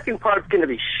 The second part's going to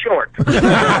be short.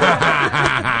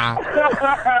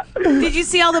 Did you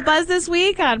see all the buzz this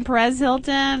week on Perez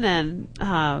Hilton and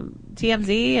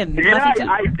TMZ and Yeah, Huffington?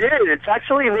 I did. It's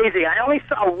actually amazing. I only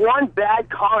saw one bad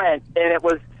comment, and it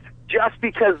was just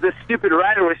because the stupid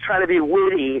writer was trying to be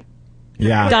witty.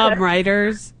 Yeah. Dumb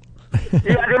writers. Yeah,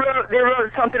 they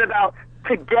wrote something about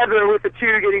together with the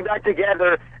two getting back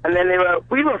together, and then they wrote,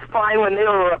 we were fine when they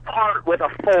were apart with a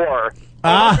 4.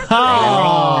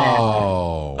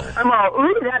 Oh. I'm all,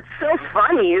 ooh, that's so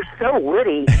funny. It's so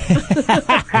witty.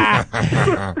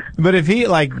 But if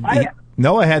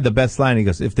Noah had the best line. He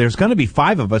goes, if there's going to be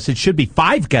 5 of us, it should be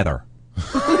 5 together.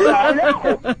 Yeah, I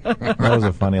know. That was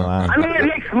a funny line. I mean, it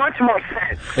makes much more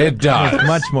sense. It does. Makes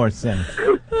much more sense.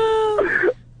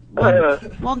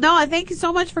 Well, Noah, thank you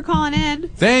so much for calling in.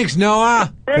 Thanks,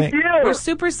 Noah. Thank you. We're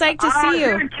super psyched to see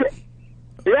you.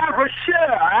 Yeah, for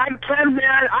sure. I'm Ken,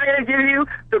 man. I'm going to give you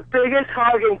the biggest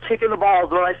hug and kick in the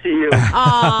balls when I see you.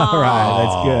 All right,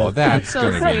 that's good. Oh, that's so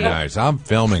going to be sweet. nice. I'm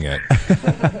filming it.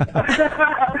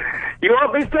 You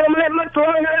won't be filming it much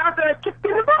longer after I kick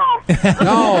in the balls.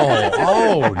 No.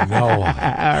 Oh, no. All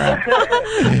right.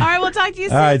 All right, we'll talk to you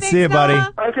soon. All right, Thanks, see you, buddy.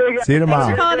 Noah. Okay, guys. See you tomorrow.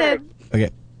 Thanks for calling in.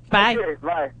 Okay. Bye. Okay,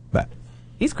 bye. Bye.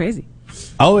 He's crazy.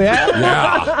 Oh, yeah?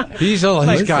 Yeah. He's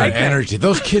got energy.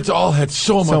 Those kids all had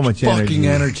so much fucking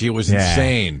energy. It was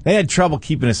insane. They had trouble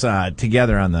keeping us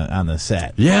together on the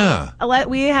set. Yeah.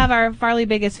 We have our Farley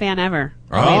biggest fan ever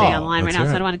Oh, waiting on the line right let's now, hear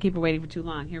so I it. don't want to keep her waiting for too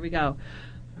long. Here we go.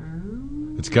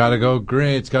 It's got to go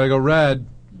green. It's got to go red.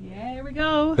 Yeah, here we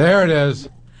go. There it is.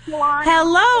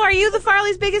 Hello, are you the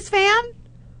Farley's biggest fan?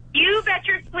 You bet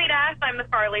your sweet ass I'm the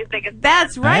Farley's biggest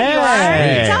That's fan. right, you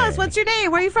Hey. are. Tell us, what's your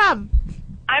name? Where are you from?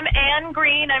 I'm Anne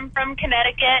Green. I'm from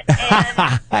Connecticut,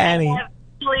 and Annie. I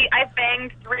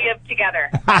banged 3 of together.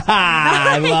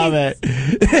 I love it.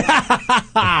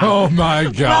 Oh, my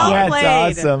God. Well That's played.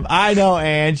 awesome. I know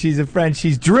Ann. She's a friend.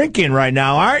 She's drinking right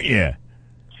now, aren't you?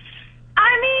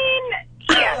 I mean,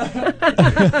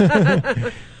 yeah.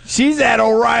 She's at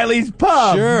O'Reilly's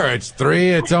Pub. Sure, it's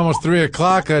almost 3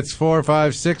 o'clock. That's 4,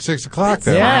 5, 6 o'clock. That's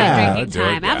then. Yeah. drinking Dude,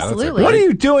 time, that's absolutely. What are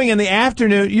you doing in the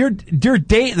afternoon? Your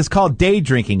date is called day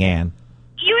drinking, Ann.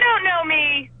 You don't know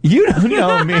me. You don't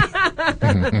know me.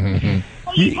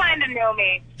 Well, you kind of know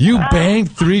me. You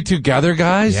banged 3 together,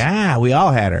 guys? Yeah, we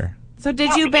all had her. So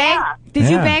did you bang? yeah. Did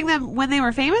you Yeah. bang them when they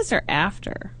were famous or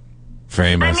after?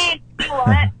 Famous. I mean, you know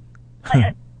what?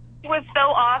 It was so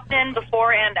often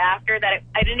before and after that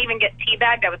I didn't even get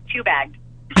teabagged. I was 2-bagged.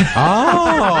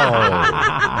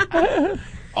 Oh.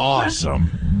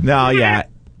 Awesome. No, yeah.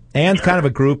 Ann's kind of a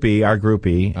groupie, our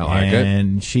groupie. I like it.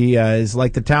 And she is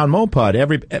like the town moped.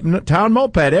 Town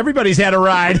moped. Everybody's had a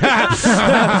ride.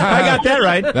 I got that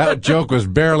right. That joke was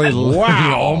barely... Wow.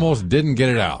 You almost didn't get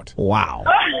it out. Wow.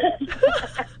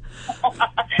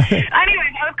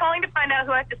 Anyways, I was calling to find out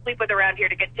who I have to sleep with around here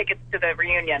to get tickets to the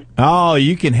reunion. Oh,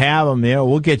 you can have them. Yeah,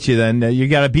 we'll get you then. You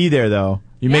got to be there, though.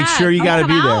 You make Yeah, sure you got to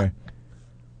come be out. there.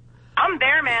 I'm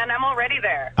there, man. I'm already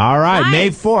there. All right, Nice. May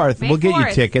 4th. May We'll get you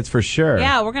 4th. tickets for sure.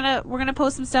 Yeah, we're gonna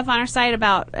post some stuff on our site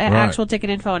about actual ticket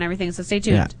info and everything. So stay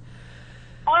tuned. Yeah.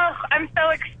 Oh, I'm so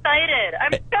excited.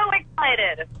 I'm so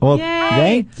excited. Well, Yay.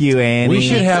 thank you, Annie. We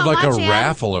should Thanks have so like much, a Ann.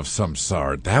 raffle of some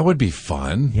sort. That would be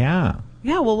fun. Yeah.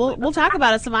 Yeah, well, we'll talk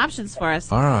about it. Some options for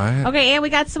us. All right. Okay, and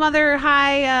we got some other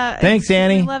high. Thanks,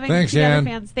 Annie. Loving Thanks, together Ann.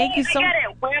 fans. Thank you I so get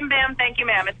it. Wham, bam, thank you,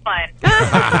 ma'am. It's fine.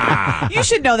 You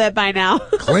should know that by now.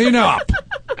 Clean up.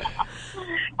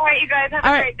 All right, you guys have All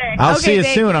a right. great day. I'll Okay, see you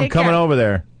thank soon. you. I'm Take coming care. over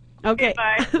there. Okay.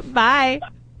 Bye. Bye.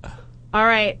 All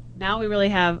right. Now we really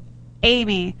have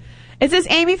Amy. Is this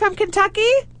Amy from Kentucky?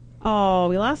 Oh,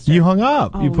 we lost her. You hung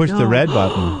up. You Oh, pushed the no. red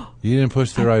button. You didn't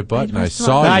push the right button. I pushed the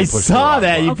saw wrong you I push saw the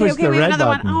that. wrong You Okay, pushed okay, the we have red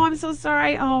another button. one. Oh, I'm so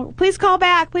sorry. Oh, please call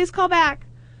back. Please call back.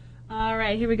 All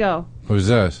right, here we go. button. Who's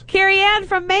this? Carrie Ann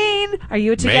from Maine. Are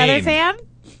you a Together Maine. fan?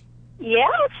 Yes.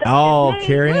 Oh,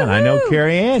 Carrie Ann. I know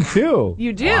Carrie Ann, too.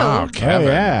 You do? Wow, Kevin.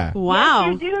 Oh, yeah. Wow.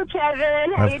 You do,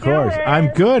 Kevin. How you Of course. doing? I'm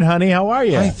good, honey. How are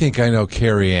you? I think I know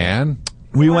Carrie Ann.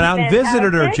 We went out and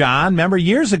visited her, Fantastic. John. Remember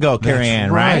years ago, Carrie That's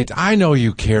Ann, right? I know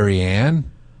you, Carrie Ann.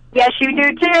 Yes, you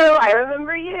do too. I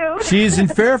remember you. She's in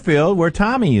Fairfield, where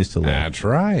Tommy used to live. That's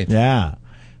right. Yeah.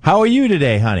 How are you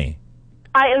today, honey?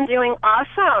 I am doing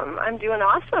awesome. I'm doing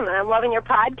awesome, and I'm loving your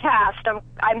podcast.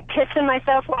 I'm pissing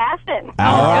myself laughing.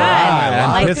 All right. good.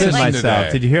 I'm Like pissing it, like- myself.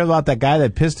 today. Did you hear about that guy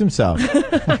that pissed himself?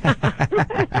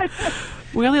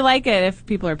 We only like it if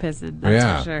people are pissing. That's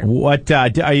Yeah. for sure. What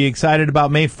are you excited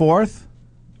about May 4th?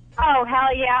 Oh,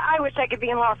 hell yeah. I wish I could be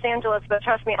in Los Angeles, but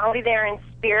trust me, I'll be there in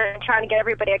spirit and trying to get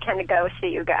everybody I can to go see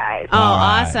you guys. Oh, All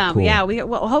right, awesome. cool. Yeah,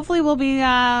 hopefully we'll be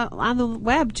on the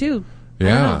web, too. I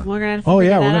don't Yeah. know. We're gonna Oh,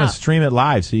 figure yeah. that We're going out. to stream it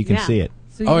live so you can Yeah. see it.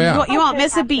 So Oh, you, yeah. you won't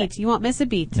miss a beat. You won't miss a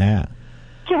beat. Yeah.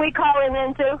 Can we call in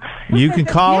then, too? You can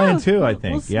call Yeah. in, too, I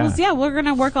think. We're going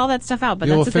to work all that stuff out. But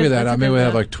Yeah, we'll that's a figure good, that that's a out. Maybe good, we'll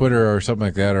have like Twitter or something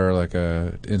like that, or like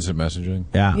instant messaging.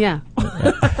 Yeah. Yeah.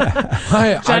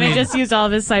 I Johnny mean, just used all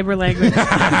of his cyber language.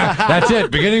 that's it.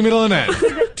 Beginning, middle, and end.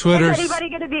 Twitter. Is anybody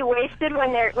going to be wasted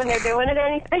when they're doing it or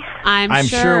anything? I'm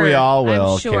sure we all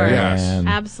will, I'm sure. Carrie Yes. Ann.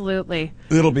 Absolutely.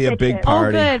 It'll be a big Oh,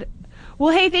 party. Oh, good.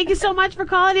 Well, hey, thank you so much for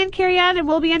calling in, Carrie Ann, and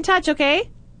we'll be in touch, okay?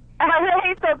 All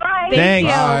right, so bye. Thank Thanks.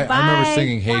 you. I remember Bye.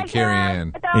 singing "Hey, Carrie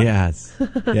Ann." Yes.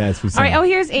 Yes. We All right. sang. Oh,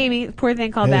 here's Amy. Poor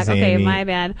thing called There's back. Okay, Amy. my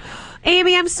bad.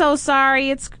 Amy, I'm so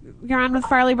sorry. You're on with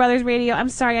Farley Brothers Radio. I'm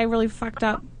sorry. I really fucked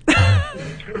up.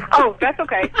 Oh, that's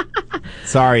okay.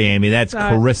 Sorry, Amy. That's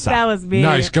Sorry. Carissa. That was me.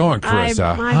 Nice going,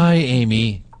 Carissa. My Hi,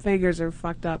 Amy. fingers are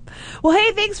fucked up. Well,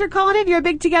 hey, thanks for calling in. You're a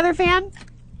big Together fan?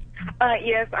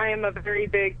 Yes, I am a very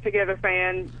big Together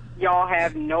fan. Y'all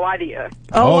have no idea.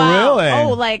 Oh, wow. really? Oh,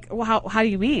 like, how do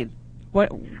you mean?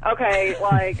 What? Okay,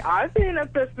 like, I've been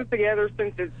obsessed with Together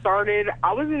since it started.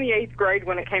 I was in the 8th grade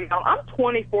when it came out. I'm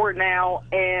 24 now,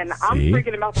 and I'm See?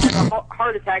 freaking about to have a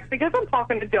heart attack because I'm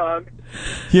talking to Doug.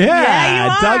 Yeah,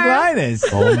 you Doug are. Linus.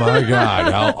 Oh my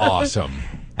God, how awesome!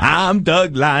 I'm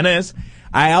Doug Linus.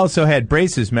 I also had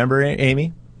braces. Remember,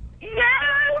 Amy?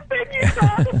 Yes,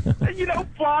 and you thought,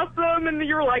 Blossom, and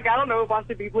you're like, I don't know if I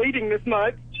should be bleeding this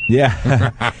much.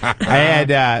 Yeah. I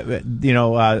had,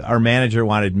 our manager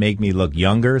wanted to make me look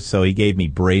younger, so he gave me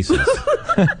braces.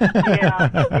 Yeah,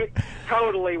 it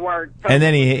totally worked. And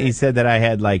then he said that I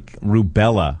had, like,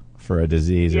 rubella for a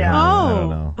disease. Yeah. Or something. I don't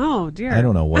know. Oh, dear. I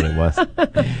don't know what it was.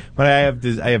 But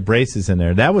I have braces in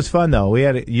there. That was fun, though.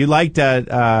 You liked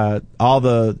all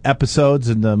the episodes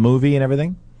and the movie and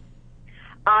everything?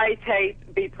 I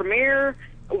taped the premiere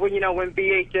when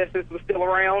VHS was still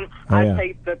around. Oh, I yeah.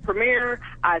 taped the premiere.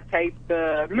 I taped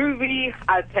the movie.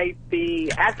 I taped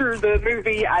after the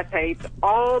movie. I taped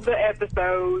all the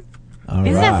episodes. All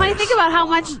Isn't that funny? right. Think about how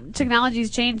much technology's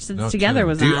changed since No Together kidding.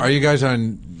 was Do you- on. Are you guys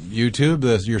on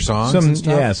YouTube? Your songs Some and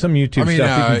stuff? some YouTube I mean,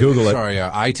 stuff. You can Google it. Sorry,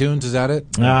 iTunes. Is that it?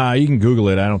 You can Google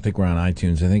it. I don't think we're on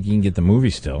iTunes. I think you can get the movie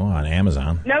still on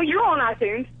Amazon. No, you're on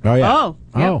iTunes. Oh, yeah. Oh,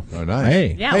 yeah. Oh, nice.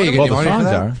 Hey. Yeah, Hey, you Well, get the money for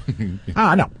songs that?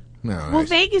 are. No. No, Well, nice.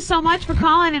 thank you so much for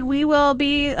calling, and we will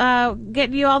be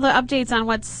getting you all the updates on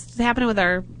what's happening with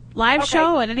our live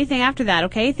show and anything after that,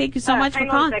 okay? Thank you so much for hang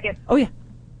on calling. a second. Oh, yeah.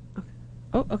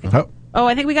 Oh, okay. Oh. Oh,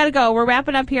 I think we got to go. We're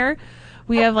wrapping up here.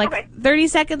 We have like okay. 30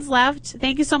 seconds left.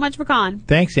 Thank you so much for calling.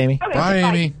 Thanks, Amy. Okay, Bye,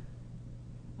 Amy.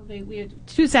 Okay, we have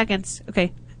 2 seconds.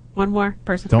 Okay, one more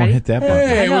person. Don't Ready? hit that button.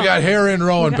 Hey, I know. we got Heron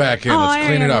Rowan back in. Oh, Let's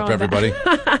clean Aaron it up, Rowan back.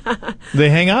 everybody. They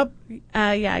hang up?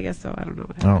 Yeah, I guess so. I don't know.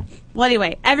 Oh. Well,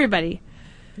 anyway, everybody,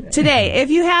 today, if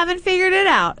you haven't figured it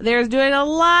out, there's doing a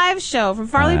live show from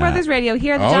Farley Brothers Radio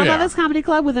here at the Oh, John yeah. Lovitz Comedy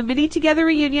Club with a mini Together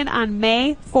reunion on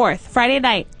May 4th, Friday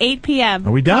night, 8 p.m.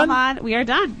 Are we done? Come on, we are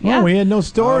done. Oh, Yeah. we had no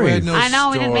stories. we had no I know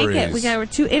we didn't make it. stories. We're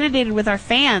too inundated with our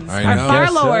fans, I our know.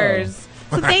 followers.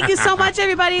 So thank you so much,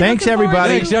 everybody. Thanks, Looking forward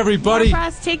everybody. to Thanks, everybody. more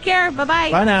press. Take care.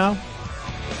 Bye-bye. Bye now.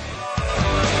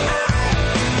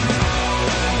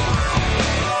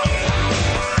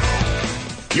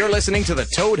 You're listening to the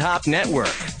Toad Hop Network,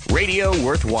 radio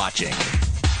worth watching.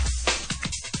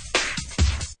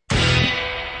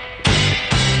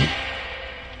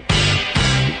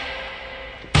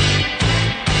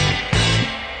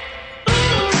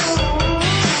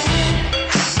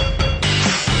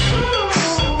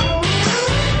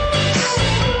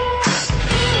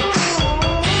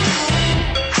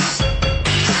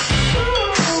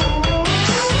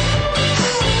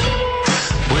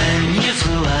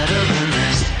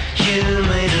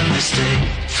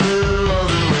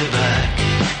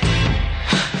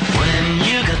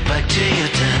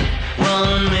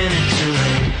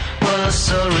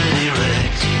 was already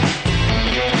wrecked.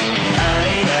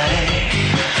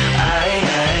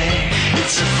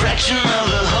 It's a fraction of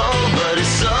the whole, but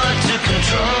it's hard to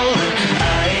control.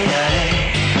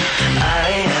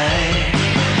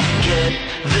 Get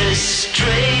this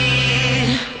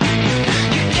straight.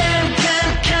 You can't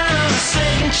count on a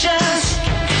second chance.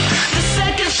 The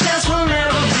second chance will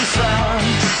never be found.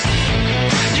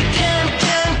 You can't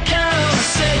count on a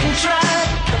second try.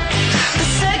 The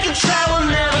second try will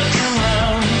never come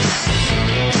round.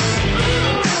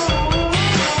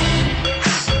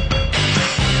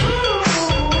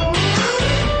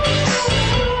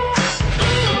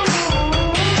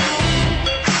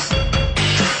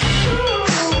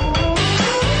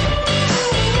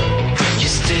 You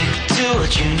stick to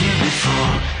what you knew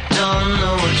before. Don't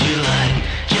know what you like,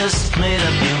 just made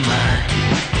up your mind.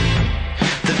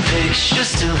 The picture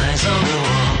still hangs on the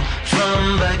wall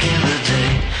from back in